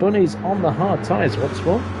 Bunny's on the hard tyres, what's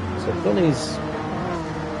for? So Bunny's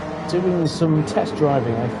doing some test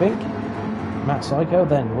driving, I think. Matt Psycho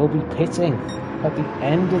then will be pitting at the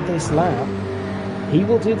end of this lap. He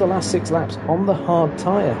will do the last 6 laps on the hard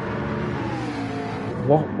tyre.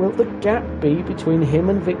 What will the gap be between him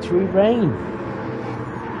and Victory Reign?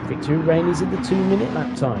 Victory Reign is in the 2-minute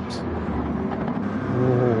lap times.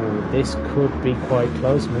 Oh, this could be quite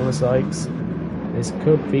close, Miller Sykes. This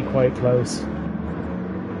could be quite close.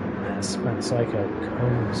 As Matt Psycho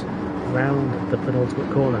comes round the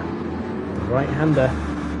penultimate corner. The right-hander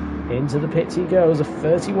into the pits he goes. A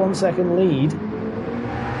 31-second lead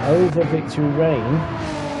over Victory Reign.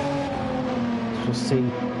 Let's just see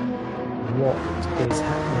what is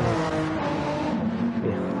happening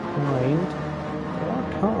behind. There are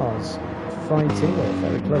cars fighting or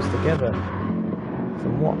very close together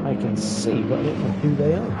from what I can see, but I don't know who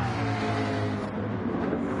they are.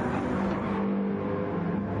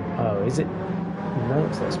 Oh, is it? No,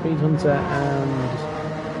 it's that Speed Hunter and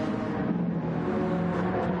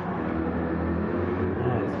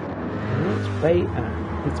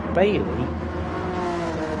it's Bailey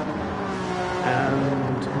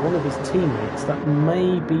and one of his teammates. That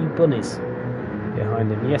may be Bunnies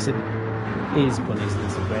behind him. Yes, it is Bunnies.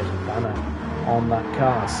 There's a red banner on that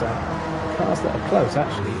car. So cars that are close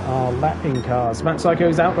actually are lapping cars. Matt Psycho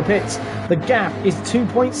is out the pits. The gap is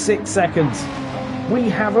 2.6 seconds. We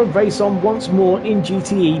have a race on once more in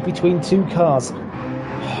GTE between 2 cars.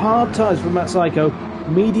 Hard tyres for Matt Psycho,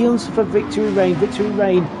 mediums for Victory Reign. Victory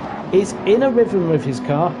Reign is in a rhythm with his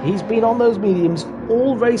car. He's been on those mediums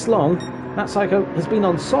all race long. Matt Psycho has been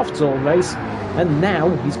on softs all race, and now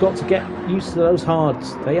he's got to get used to those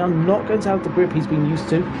hards. They are not going to have the grip he's been used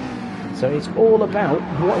to. So it's all about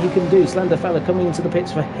what he can do. Slender Fella coming into the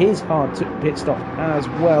pits for his hard pit stop as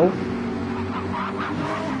well.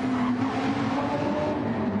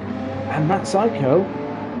 And Matt Psycho,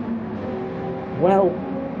 well,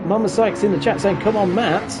 Mama Sykes in the chat saying, come on,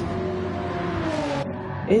 Matt.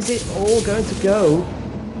 Is it all going to go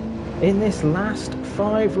in this last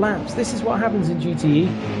 5 laps? This is what happens in GTE.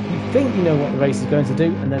 You think you know what the race is going to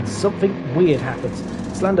do, and then something weird happens.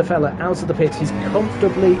 Slender Fella out of the pit. He's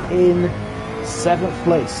comfortably in 7th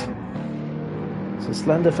place. So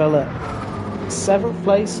Slender Fella, 7th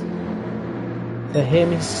place. For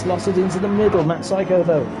him, he's slotted into the middle. Matt Psycho,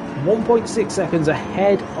 though, 1.6 seconds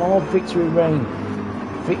ahead of Victory Reign.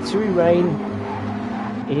 Victory Reign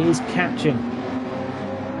is catching.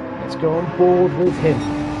 Let's go on board with him.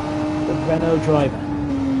 The Renault driver.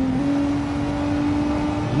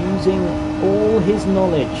 Using all his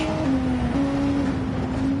knowledge.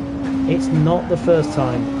 It's not the first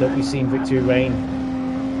time that we've seen Victory Reign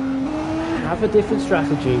have a different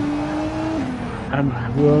strategy and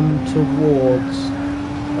run towards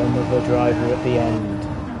another driver at the end.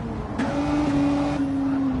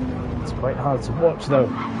 It's quite hard to watch though,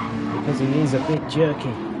 because he is a bit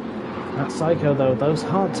jerky. That Psycho though, those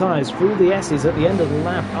hard tyres through the S's at the end of the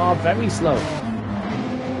lap are very slow.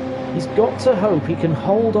 He's got to hope he can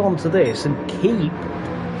hold on to this and keep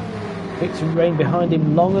Victory Reign behind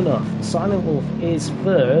him long enough. Silent Wolf is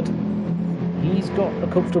 3rd. He's got a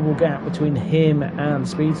comfortable gap between him and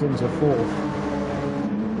Speedsons are 4th.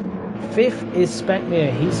 5th is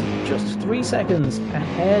Speckmere. He's just 3 seconds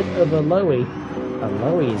ahead of Aloe.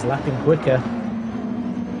 Aloe is lapping quicker.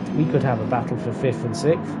 We could have a battle for 5th and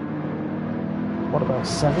 6th. What about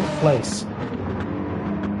 7th place?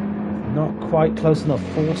 Not quite close enough.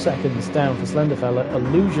 4 seconds down for Slenderfella.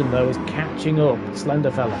 Illusion, though, is catching up.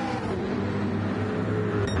 Slenderfella.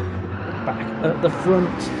 Back at the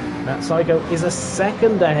front. Matt Psycho is a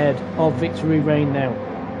second ahead of Victory Reign now.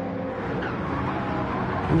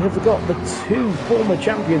 We have got the 2 former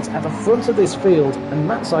champions at the front of this field, and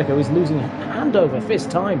Matt Psycho is losing hand over fist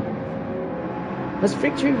time. Has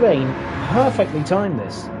Victory Reign perfectly timed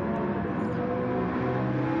this?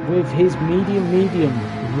 With his medium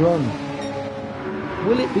run.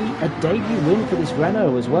 Will it be a debut win for this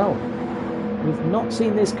Renault as well? We've not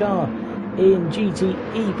seen this car in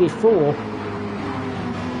GTE before.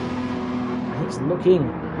 It's looking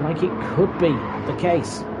like it could be the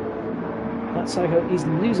case. That Psycho is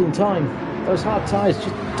losing time. Those hard tyres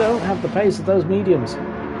just don't have the pace of those mediums.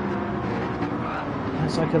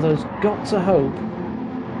 That Psycho though's got to hope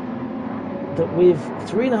that with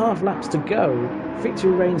 3.5 laps to go,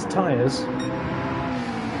 Victory Reign's tyres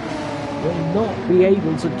will not be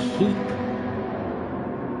able to keep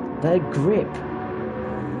their grip.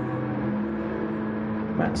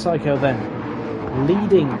 Matt Psycho then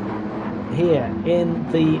leading here in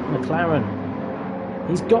the McLaren.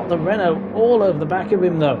 He's got the Renault all over the back of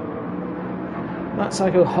him though. Matt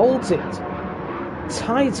Psycho holds it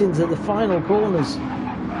tight into the final corners.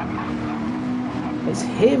 It's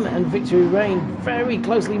him and Victory Reign very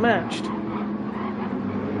closely matched.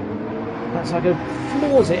 Matt Psycho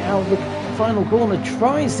floors it out of the final corner,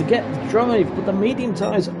 tries to get the drive, but the medium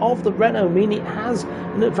tyres of the Renault mean it has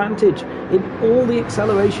an advantage in all the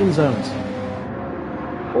acceleration zones.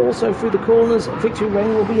 Also through the corners, Victory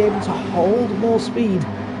Reign will be able to hold more speed.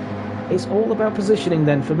 It's all about positioning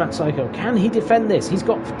then for Matt Psycho. Can he defend this? He's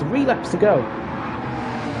got 3 laps to go.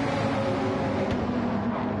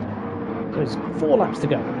 There's 4 laps to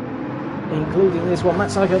go, including this one.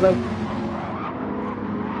 Matt Psycho, though,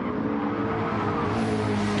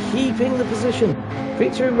 keeping the position.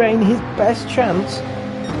 Victory Reign, his best chance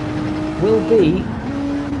will be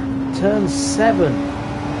turn 7,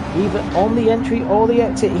 either on the entry or the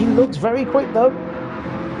exit. He looks very quick, though.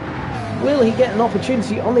 Will he get an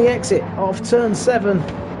opportunity on the exit of turn 7?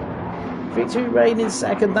 Victory Reign in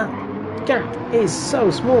second. That gap is so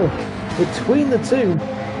small between the two.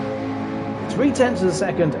 0.3 of a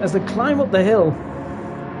second as they climb up the hill.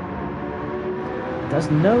 There's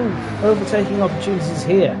no overtaking opportunities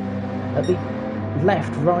here at the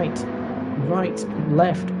left, right,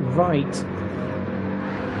 left, right.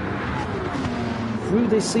 Through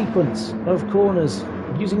this sequence of corners,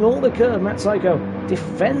 using all the curve, Matt Psycho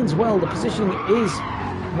defends well. The positioning is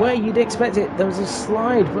where you'd expect it. There was a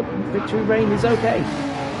slide, but Victory Reign is okay.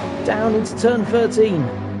 Down into turn 13.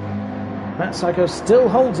 Matt Psycho still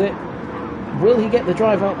holds it. Will he get the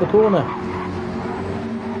drive out the corner?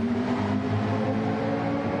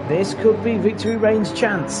 This could be Victory Reign's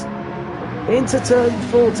chance. Into turn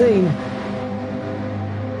 14.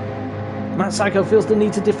 Matt Psycho feels the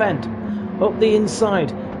need to defend. Up the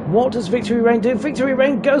inside. What does Victory Reign do? Victory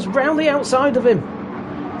Reign goes round the outside of him.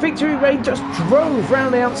 Victory Reign just drove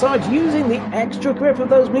round the outside using the extra grip of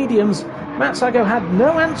those mediums. Matt Psycho had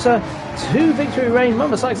no answer to Victory Reign.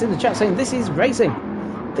 Mama Sykes in the chat saying this is racing.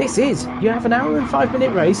 This is. You have an hour and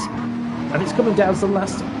 5-minute race, and it's coming down to the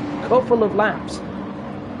last couple of laps.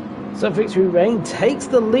 So Victory Reign takes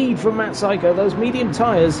the lead from Matt Psycho. Those medium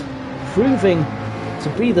tyres proving to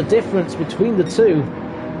be the difference between the two.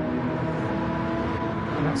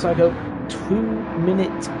 Matt Psycho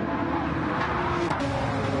 2-minute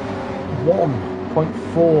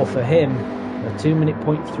 1.4 for him. A 2-minute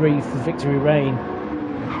 0.3 for Victory Reign.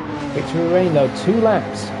 Victory Reign, though, 2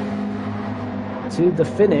 laps to the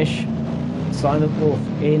finish. Silent Wolf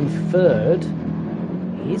in 3rd.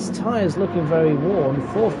 His tyres looking very worn.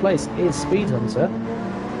 4th place is Speed Hunter.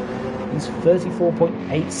 He's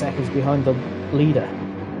 34.8 seconds behind the leader.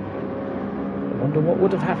 I wonder what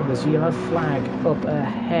would have happened. There's a yellow flag up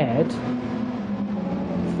ahead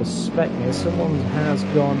for Speckner. Someone has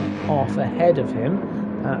gone off ahead of him.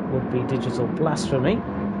 That would be digital blasphemy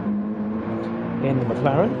in the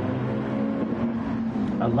McLaren.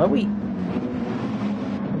 Aloe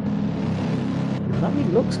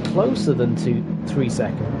looks closer than 3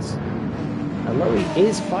 seconds. Aloe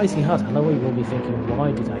is fighting hard. Aloe will be thinking,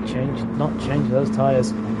 why did I not change those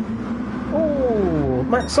tyres? Oh,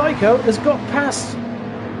 Matt Psycho has got past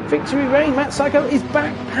Victory Reign. Matt Psycho is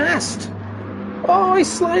back past. Oh,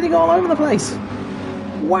 he's sliding all over the place.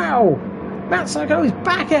 Wow. Matt Psycho is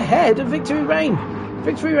back ahead of Victory Reign.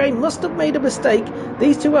 Victory Reign must have made a mistake.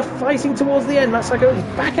 These two are fighting towards the end. Matt Psycho is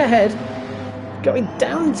back ahead, going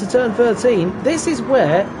down into turn 13. This is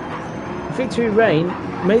where Victory Reign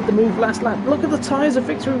made the move last lap. Look at the tyres of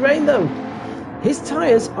Victory Reign, though. His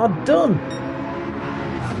tyres are done.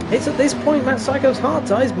 It's at this point Matt Psycho's hard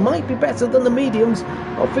tyres might be better than the mediums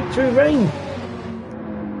of Victory Reign.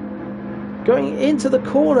 Going into the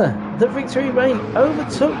corner, the Victory Reign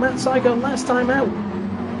overtook Matt Psycho last time out.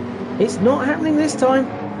 It's not happening this time.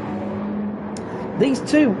 These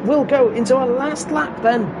two will go into a last lap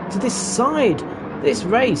then to decide this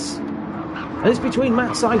race. And it's between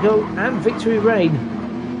Matt Psycho and Victory Reign.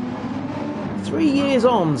 3 years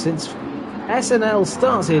on since SNL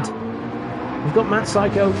started. We've got Matt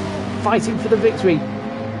Psycho fighting for the victory.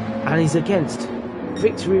 And he's against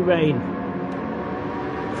Victory Reign.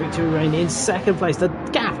 Victory Reign in 2nd place. The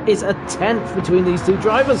gap is a 10th between these two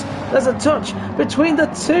drivers. There's a touch between the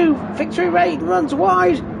two. Victory Reign runs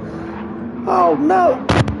wide. Oh no!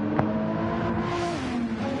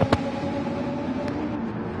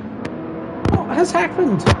 What has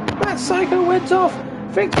happened? Matt Psycho went off.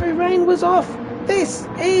 Victory Reign was off. This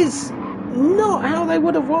is not how they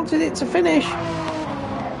would have wanted it to finish.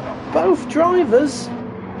 Both drivers.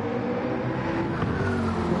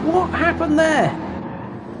 What happened there?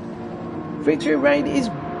 Victory Reign is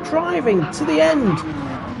driving to the end.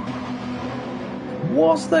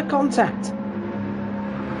 Was there contact?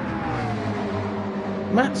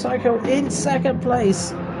 Matt Psycho in 2nd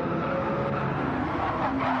place.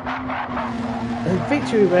 And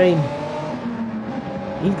Victory Reign,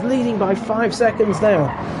 he's leading by 5 seconds now.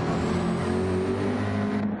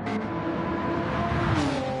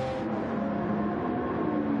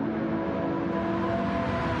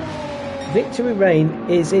 Victory Rain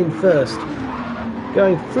is in first,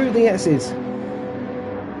 going through the S's.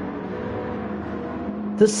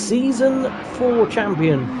 The Season 4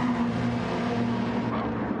 champion.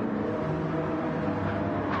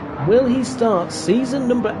 Will he start season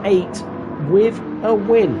number 8 with a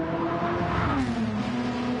win?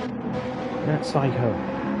 That Psycho.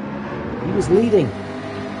 He was leading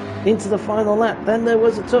into the final lap. Then there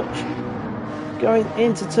was a touch going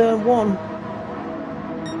into turn 1.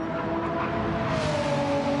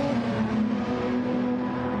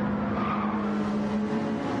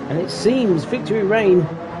 And it seems Victory Rain,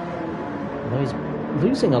 well, he's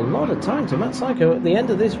losing a lot of time to Matt Psycho at the end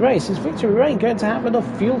of this race. Is Victory Rain going to have enough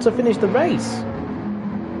fuel to finish the race?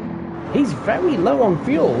 He's very low on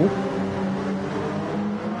fuel.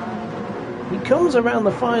 He comes around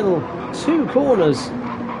the final 2 corners.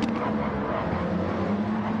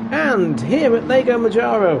 And here at Lego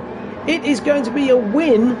Majaro, it is going to be a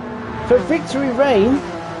win for Victory Rain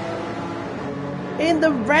in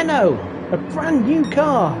the Renault. A brand new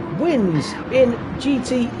car wins in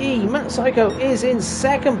GTE. Matt Psycho is in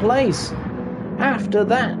second place. After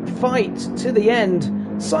that fight to the end,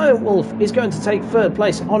 Silent Wolf is going to take third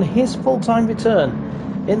place on his full-time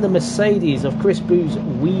return in the Mercedes of Chris Boo's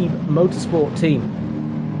Weeb Motorsport team.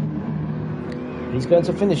 He's going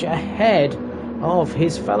to finish ahead of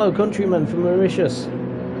his fellow countryman from Mauritius.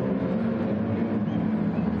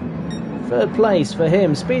 Third place for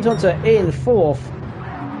him. Speed Hunter in fourth.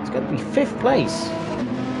 It's going to be fifth place.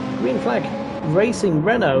 Green Flag Racing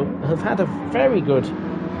Renault have had a very good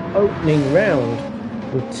opening round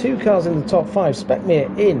with 2 cars in the top 5. Specmere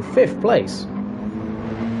in fifth place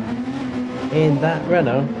in that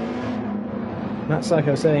Renault. Matt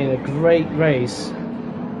Psycho saying a great race.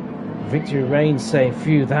 Victory Rain saying,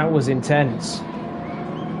 phew, that was intense.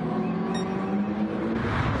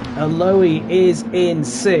 Aloe is in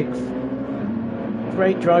 6th.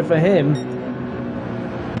 Great drive for him.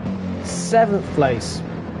 7th place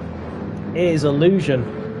is Illusion.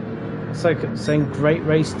 So saying great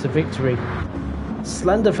race to victory.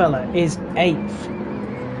 Slenderfella is 8th.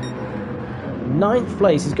 9th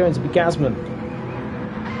place is going to be Gasman.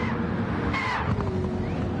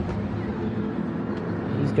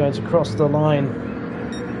 He's going to cross the line.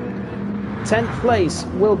 10th place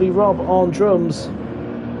will be Rob on drums.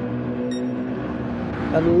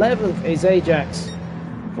 11th is Ajax.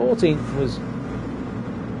 14th was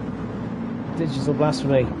Digital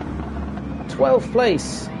Blasphemy. 12th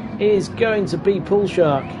place is going to be Pool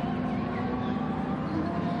Shark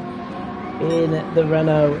in the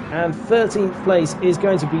Renault, and 13th place is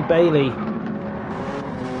going to be Bailey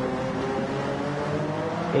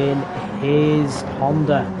in his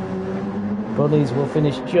Honda. Bunnies will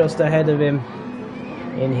finish just ahead of him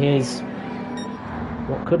in his,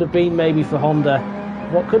 what could have been maybe for Honda,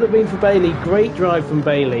 what could have been for Bailey. Great drive from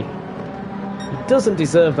Bailey. He doesn't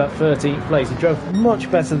deserve that 13th place. He drove much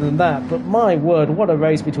better than that, but my word, what a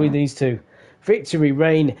race between these two. Victory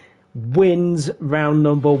Rain wins round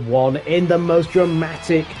number 1 in the most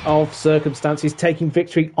dramatic of circumstances, taking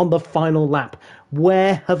victory on the final lap.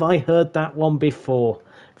 Where have I heard that one before?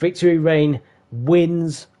 Victory Rain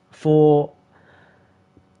wins for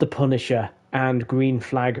the Punisher and Green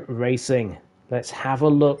Flag Racing. Let's have a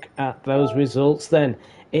look at those results then.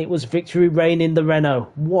 It was Victory Rain in the Renault.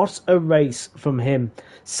 What a race from him.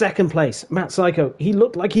 Second place, Matt Psycho. He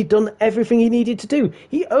looked like he'd done everything he needed to do.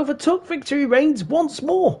 He overtook Victory Rains once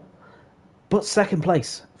more. But second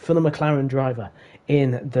place for the McLaren driver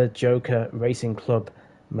in the Joker Racing Club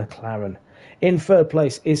McLaren. In third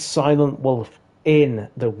place is Silent Wolf in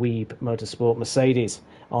the Weeb Motorsport Mercedes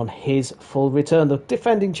on his full return. The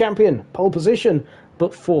defending champion, pole position,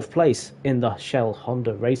 but fourth place in the Shell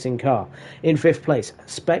Honda racing car. In fifth place,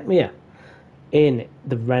 Specmere in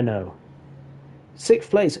the Renault. Sixth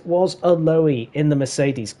place was Aloe in the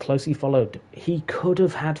Mercedes, closely followed. He could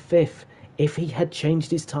have had fifth if he had changed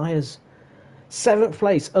his tyres. Seventh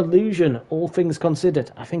place, Illusion, all things considered.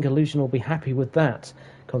 I think Illusion will be happy with that,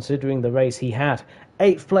 considering the race he had.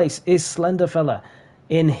 Eighth place is Slenderfella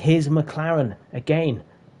in his McLaren. Again,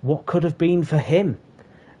 what could have been for him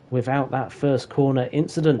without that first corner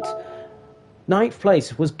incident. Ninth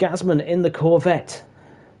place was Gasman in the Corvette.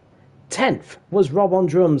 10th was Rob on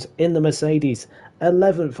drums in the Mercedes.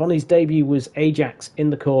 11th on his debut was Ajax in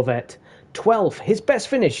the Corvette. 12th, his best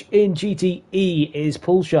finish in GTE is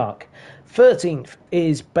Pool Shark. 13th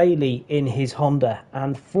is Bailey in his Honda.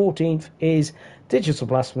 And 14th is Digital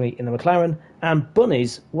Blasphemy in the McLaren. And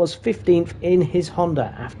Bunnies was 15th in his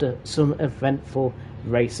Honda after some eventful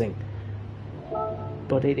racing.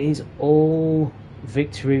 But it is all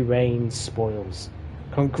Victory Rain spoils.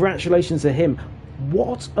 Congratulations to him.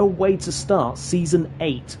 What a way to start Season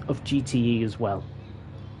 8 of GTE as well.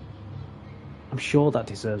 I'm sure that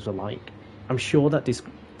deserves a like. I'm sure that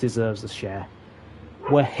deserves a share.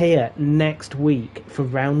 We're here next week for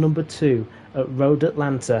round number 2 at Road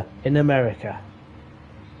Atlanta in America.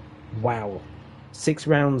 Wow. 6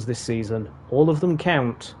 rounds this season. All of them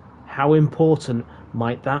count. How important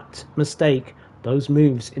might that mistake, those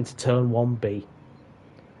moves into turn 1 be?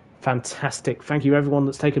 Fantastic. Thank you everyone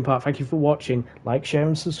that's taken part. Thank you for watching. Like, share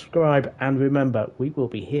and subscribe. And remember, we will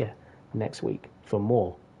be here next week for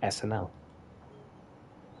more SNL.